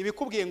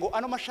 ibikubwiye ngo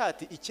ano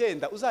mashati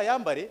 9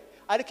 uzayambare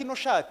ariko ino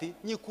shati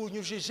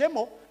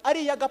nyikunyujijemo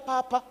ari ya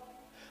gapapa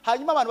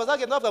hanyuma abantu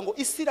bazagenda bavuga ngo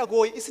isi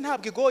iragoye isi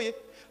ntabwo igoye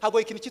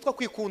hagoye ikintu cyitwa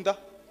kwikunda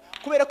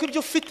kubera ko ibyo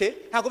ufite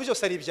ntabwo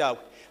byose ari ibyawe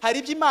hari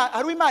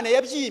Imana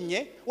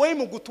yabyimye wowe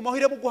mu gutumaho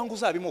ire buguha ngo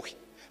uzabimuhe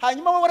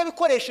hanyuma wowe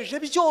warabikoresheje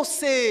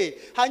byose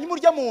hanyuma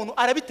urya muntu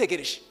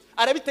arabitegereje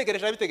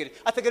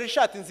ategereje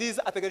ishati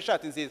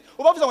nziza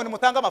ubavuze ngo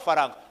nimutanga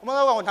amafaranga umuntu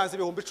avuga ngo ntanze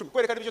ibihumbi 10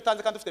 kwereka ari byo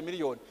utanze kandi ufite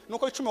miliyoni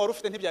nuko 10 wari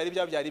ufite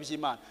ntibyari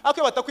iby'Imana ariko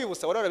iyo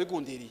batakwibusa wari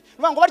warabigundiriye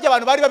nuvuga ngo barya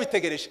abantu bari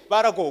babitegereje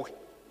baragowe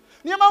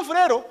niyo mpamvu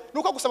rero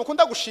nuko gusaba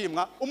ukunda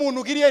gushimwa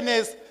umuntu ugiriye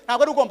neza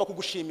ntabwo ari ugomba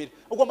kugushimira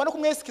ugomba no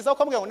kumwesikiza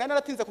ukamubwira ngo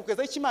naratinze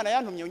kugeza icyo Imana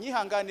yantumye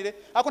unyihanganire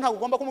ariko ntabwo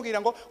ugomba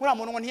kumubwira ngo uriya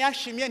muntu ngo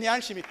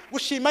ntiyanshimiye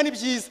gushima ni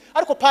byiza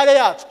ariko pare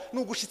yacu ni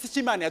ugushitsa icyo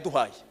Imana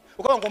yaduhaye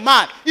ukavuga ngo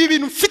Mana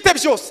ibintu mfite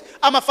byose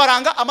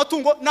amafaranga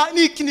amatungo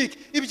niki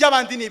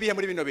iby'abandi ni ibihe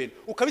muri bino bintu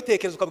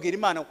ukabitekereza ukabwira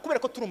Imana kubera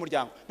ko turi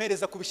umuryango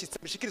mpereza kubishitsa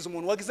bishikiriza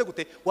umuntu wagize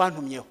gute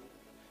wantumyeho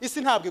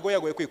isi ntabwo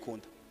igoye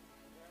kwikunda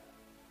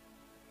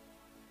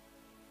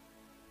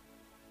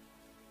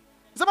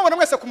Zamabona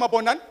mwese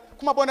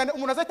kumabonane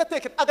umuntu azahita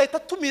atekera agahita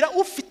tumira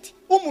ufite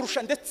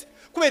umurusha ndetse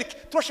kubera iki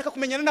turashaka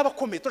kumenyana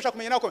n'abakomeye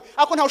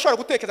ako ntawe ushobora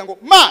gutekereza ngo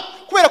Mana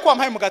kubera ko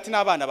wampaye umugati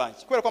n'abana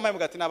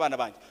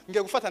banjye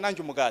ngiye gufata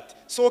nanjye umugati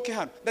soke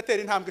hano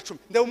ndatera intambwe 10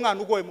 ndebe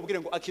umwana ugoye mubwire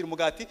ngo akira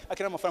umugati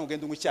akira amafaranga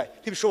ugenda unywa icyayi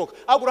ntibishoboka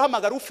ahubwo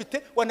urahamagara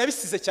ufite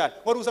wanabisize cyane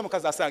wari uza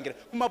mukazasangira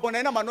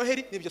kumabonane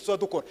n'amanoheri nibyo tuba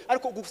dukora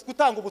ariko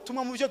gutanga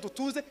ubutumwa mu byo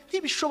dutuze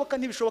ntibishoboka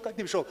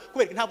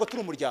kubera ntabwo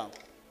turi umuryango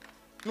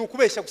ni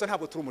ukubeshya gusa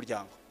ntabwo turi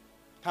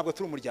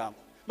umuryango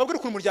mbabwire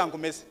ukuntu umuryango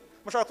umeze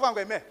mushobora kuvuga ngo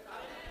amen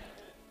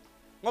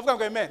mwavuga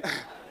ngo amen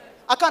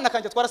akana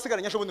kanje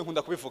twarasigaranye ejo bundi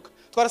nkunda kubivuga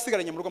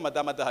twarasigaranye mu rugo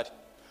madama adahari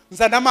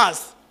nzana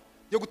amazi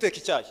yo guteka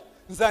icyayi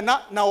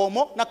nzana na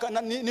omo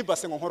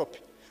n'ibase ngo nkorope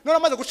none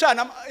amaze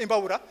gucana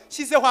imbabura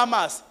shyizeho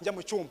amazi njya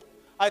mu cyumba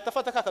ahita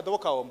afata kakadobo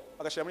ka omo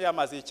agashira muri ya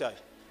mazi y'icyayi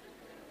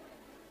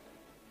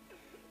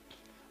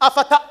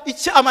afata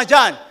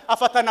amajyane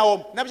afata na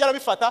omo nabyo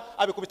arabifata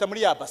abikubita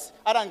muri ya base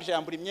arangije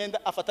yambura imyenda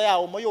afata ya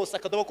omo yose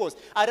akadobo kose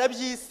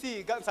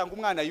arabyisiga nsanga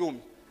umwana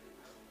yumye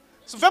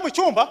suve mu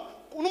cyumba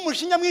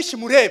n'umujinya mwinshi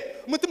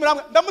murebe umutima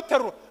uramwe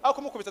ndamuterura aho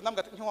kumukubita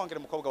ndambwa ntiwongere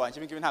umukobwa wanjye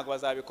ibingibi ntabwo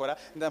bazabikora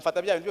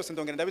ndamfata bya bintu byose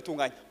ndongera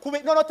ndabitunganya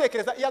none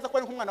tekereza iyaza kuba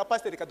ari nk'umwana wa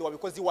pasiteri Kado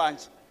wabikoze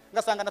iwanjye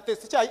ngasanga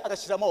natetse icyayi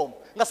agashyiramo omo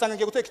ngasanga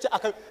ngiye guteka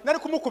icyayi nari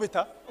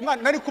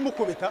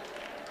kumukubita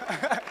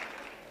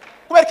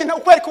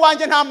kubera ko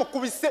wanjye nta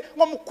mukubise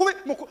ngo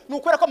ni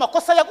ukubera ko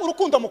amakosa ya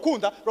urukundo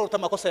mukunda ruruta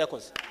amakosa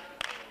yakoze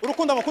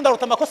urukundo mukunda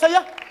ruruta amakosa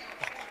ya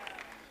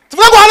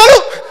tuvuga ngo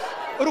haleluya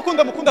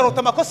urukundo mukunda ruruta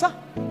amakosa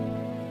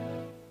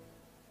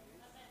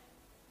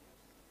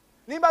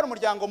nimba ari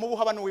umuryango mubu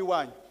haba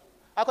n'uwiwanyu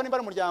ariko nimba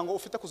ari umuryango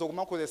ufite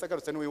kuzoguma kuzesa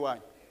garutse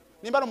n'uwiwanyu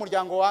nimba ari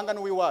umuryango wanga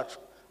n'uwiwacu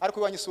ariko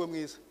iwanyu siwe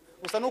mwiza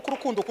gusa nuko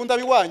urukundo ukunda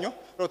biwanyu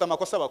ruruta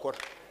amakosa bakora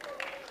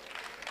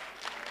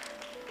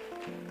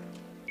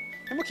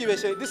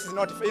Nimukibeshye this is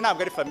not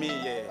ntabwo ari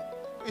famille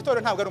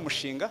itorero ntabwo ari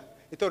umushinga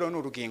itorero ni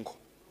urugingo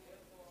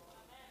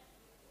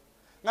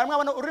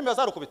mwabona ururimi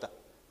bazarukubita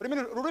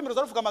ururimi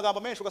ruzaruvuga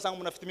amagambo menshi ugasanga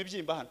umuntu afite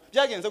imibyimba hano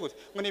byagenze gute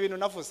ngo ni ibintu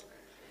navuze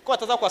ko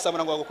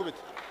batazakwasamura ngo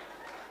bagukubite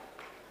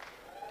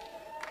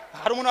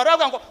hari umuntu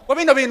aravuga ngo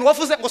bino bintu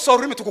wavuze ngo so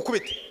ururimi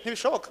tugukubite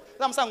ntibishoboka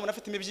zamusanga umuntu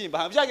afite imibyimba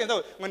hano byagenze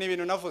gute ngo ni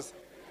ibintu navuze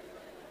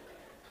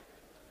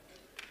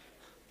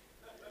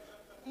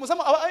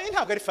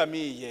ntabwo ari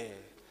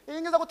famille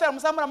Ingiza gutera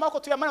muzamura amako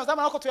tuyamanura,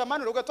 muzamura amako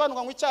tuyamanura,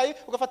 ugatwanuka ngo icyayi,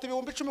 ugafata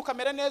ibihumbi 10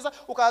 ukamera neza,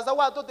 ukaza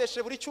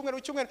wadodeshe buri cyumweru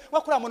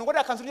wakura muntu ngo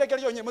yakanzu rya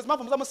ryonyine,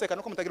 muzimamvu muzamuseka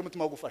nuko mutagira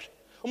umutima wo gufasha.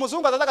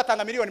 Umuzungu azaza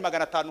agatanga miliyoni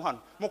 500 hano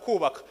mu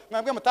kubaka.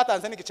 Mwambwe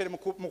mutatanze n'igiceri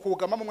mu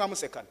kugama mu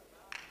mwamusekana.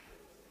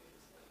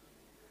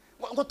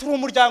 Ngo turi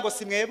umuryango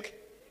si mwebwe.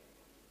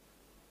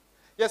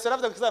 Yesu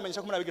yaravuze ko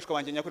kizamenyesha ko muri abigishwa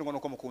banjye nyakuri ngo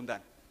nuko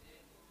mukundana.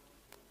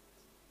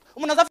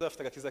 Umuntu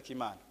azafite agakiza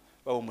k'Imana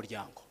baba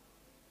umuryango.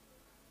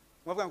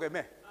 Mwavuga ngo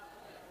eme.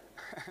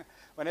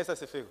 Vanessa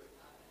Sefiwe.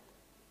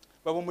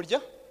 Baba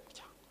umuryango.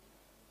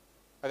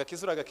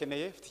 Agakiza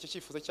uragakeneye, ufite icyo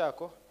cyifuzo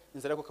cyako,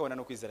 inzira yo kukabona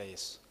no kwizera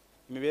Yesu.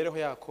 Imibereho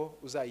yako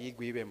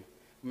uzayigwibemo.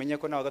 Umenye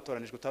ko nawe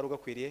gatoranijwe utari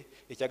ugakwiriye.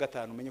 Icya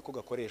gatanu umenye ko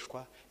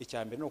gakoreshwa.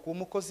 Icya mbere no kuba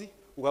umukozi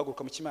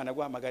ugahaguruka mu Imana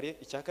guhamagariye.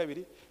 Icya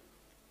kabiri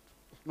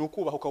no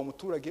kubaha ukaba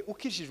umuturage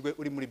ukijijwe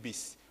uri muri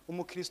bisi.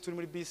 Umukristo uri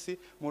muri bisi,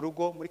 mu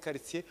rugo, muri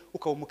quartier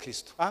ukaba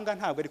umukristo. Ahanga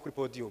ntabwo ari kuri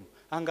podium.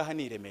 Ahanga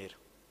ni Remera.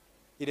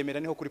 Iremera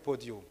niho kuri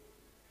podium.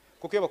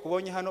 Kuko iyo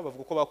bakubonye hano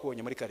bavuga ko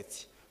bakubonye muri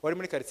quartier. Wari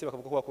muri quartier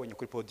bakavuga ko bakubonye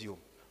kuri podium.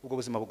 Ubwo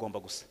buzima bugomba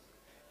gusa.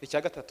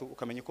 Icya gatatu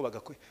ukamenya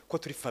ko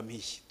turi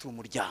famille, turi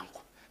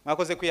umuryango.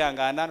 Mwakoze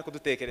kwihangana no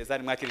kudutekereza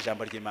ni mwakira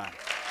ijambo ry'Imana.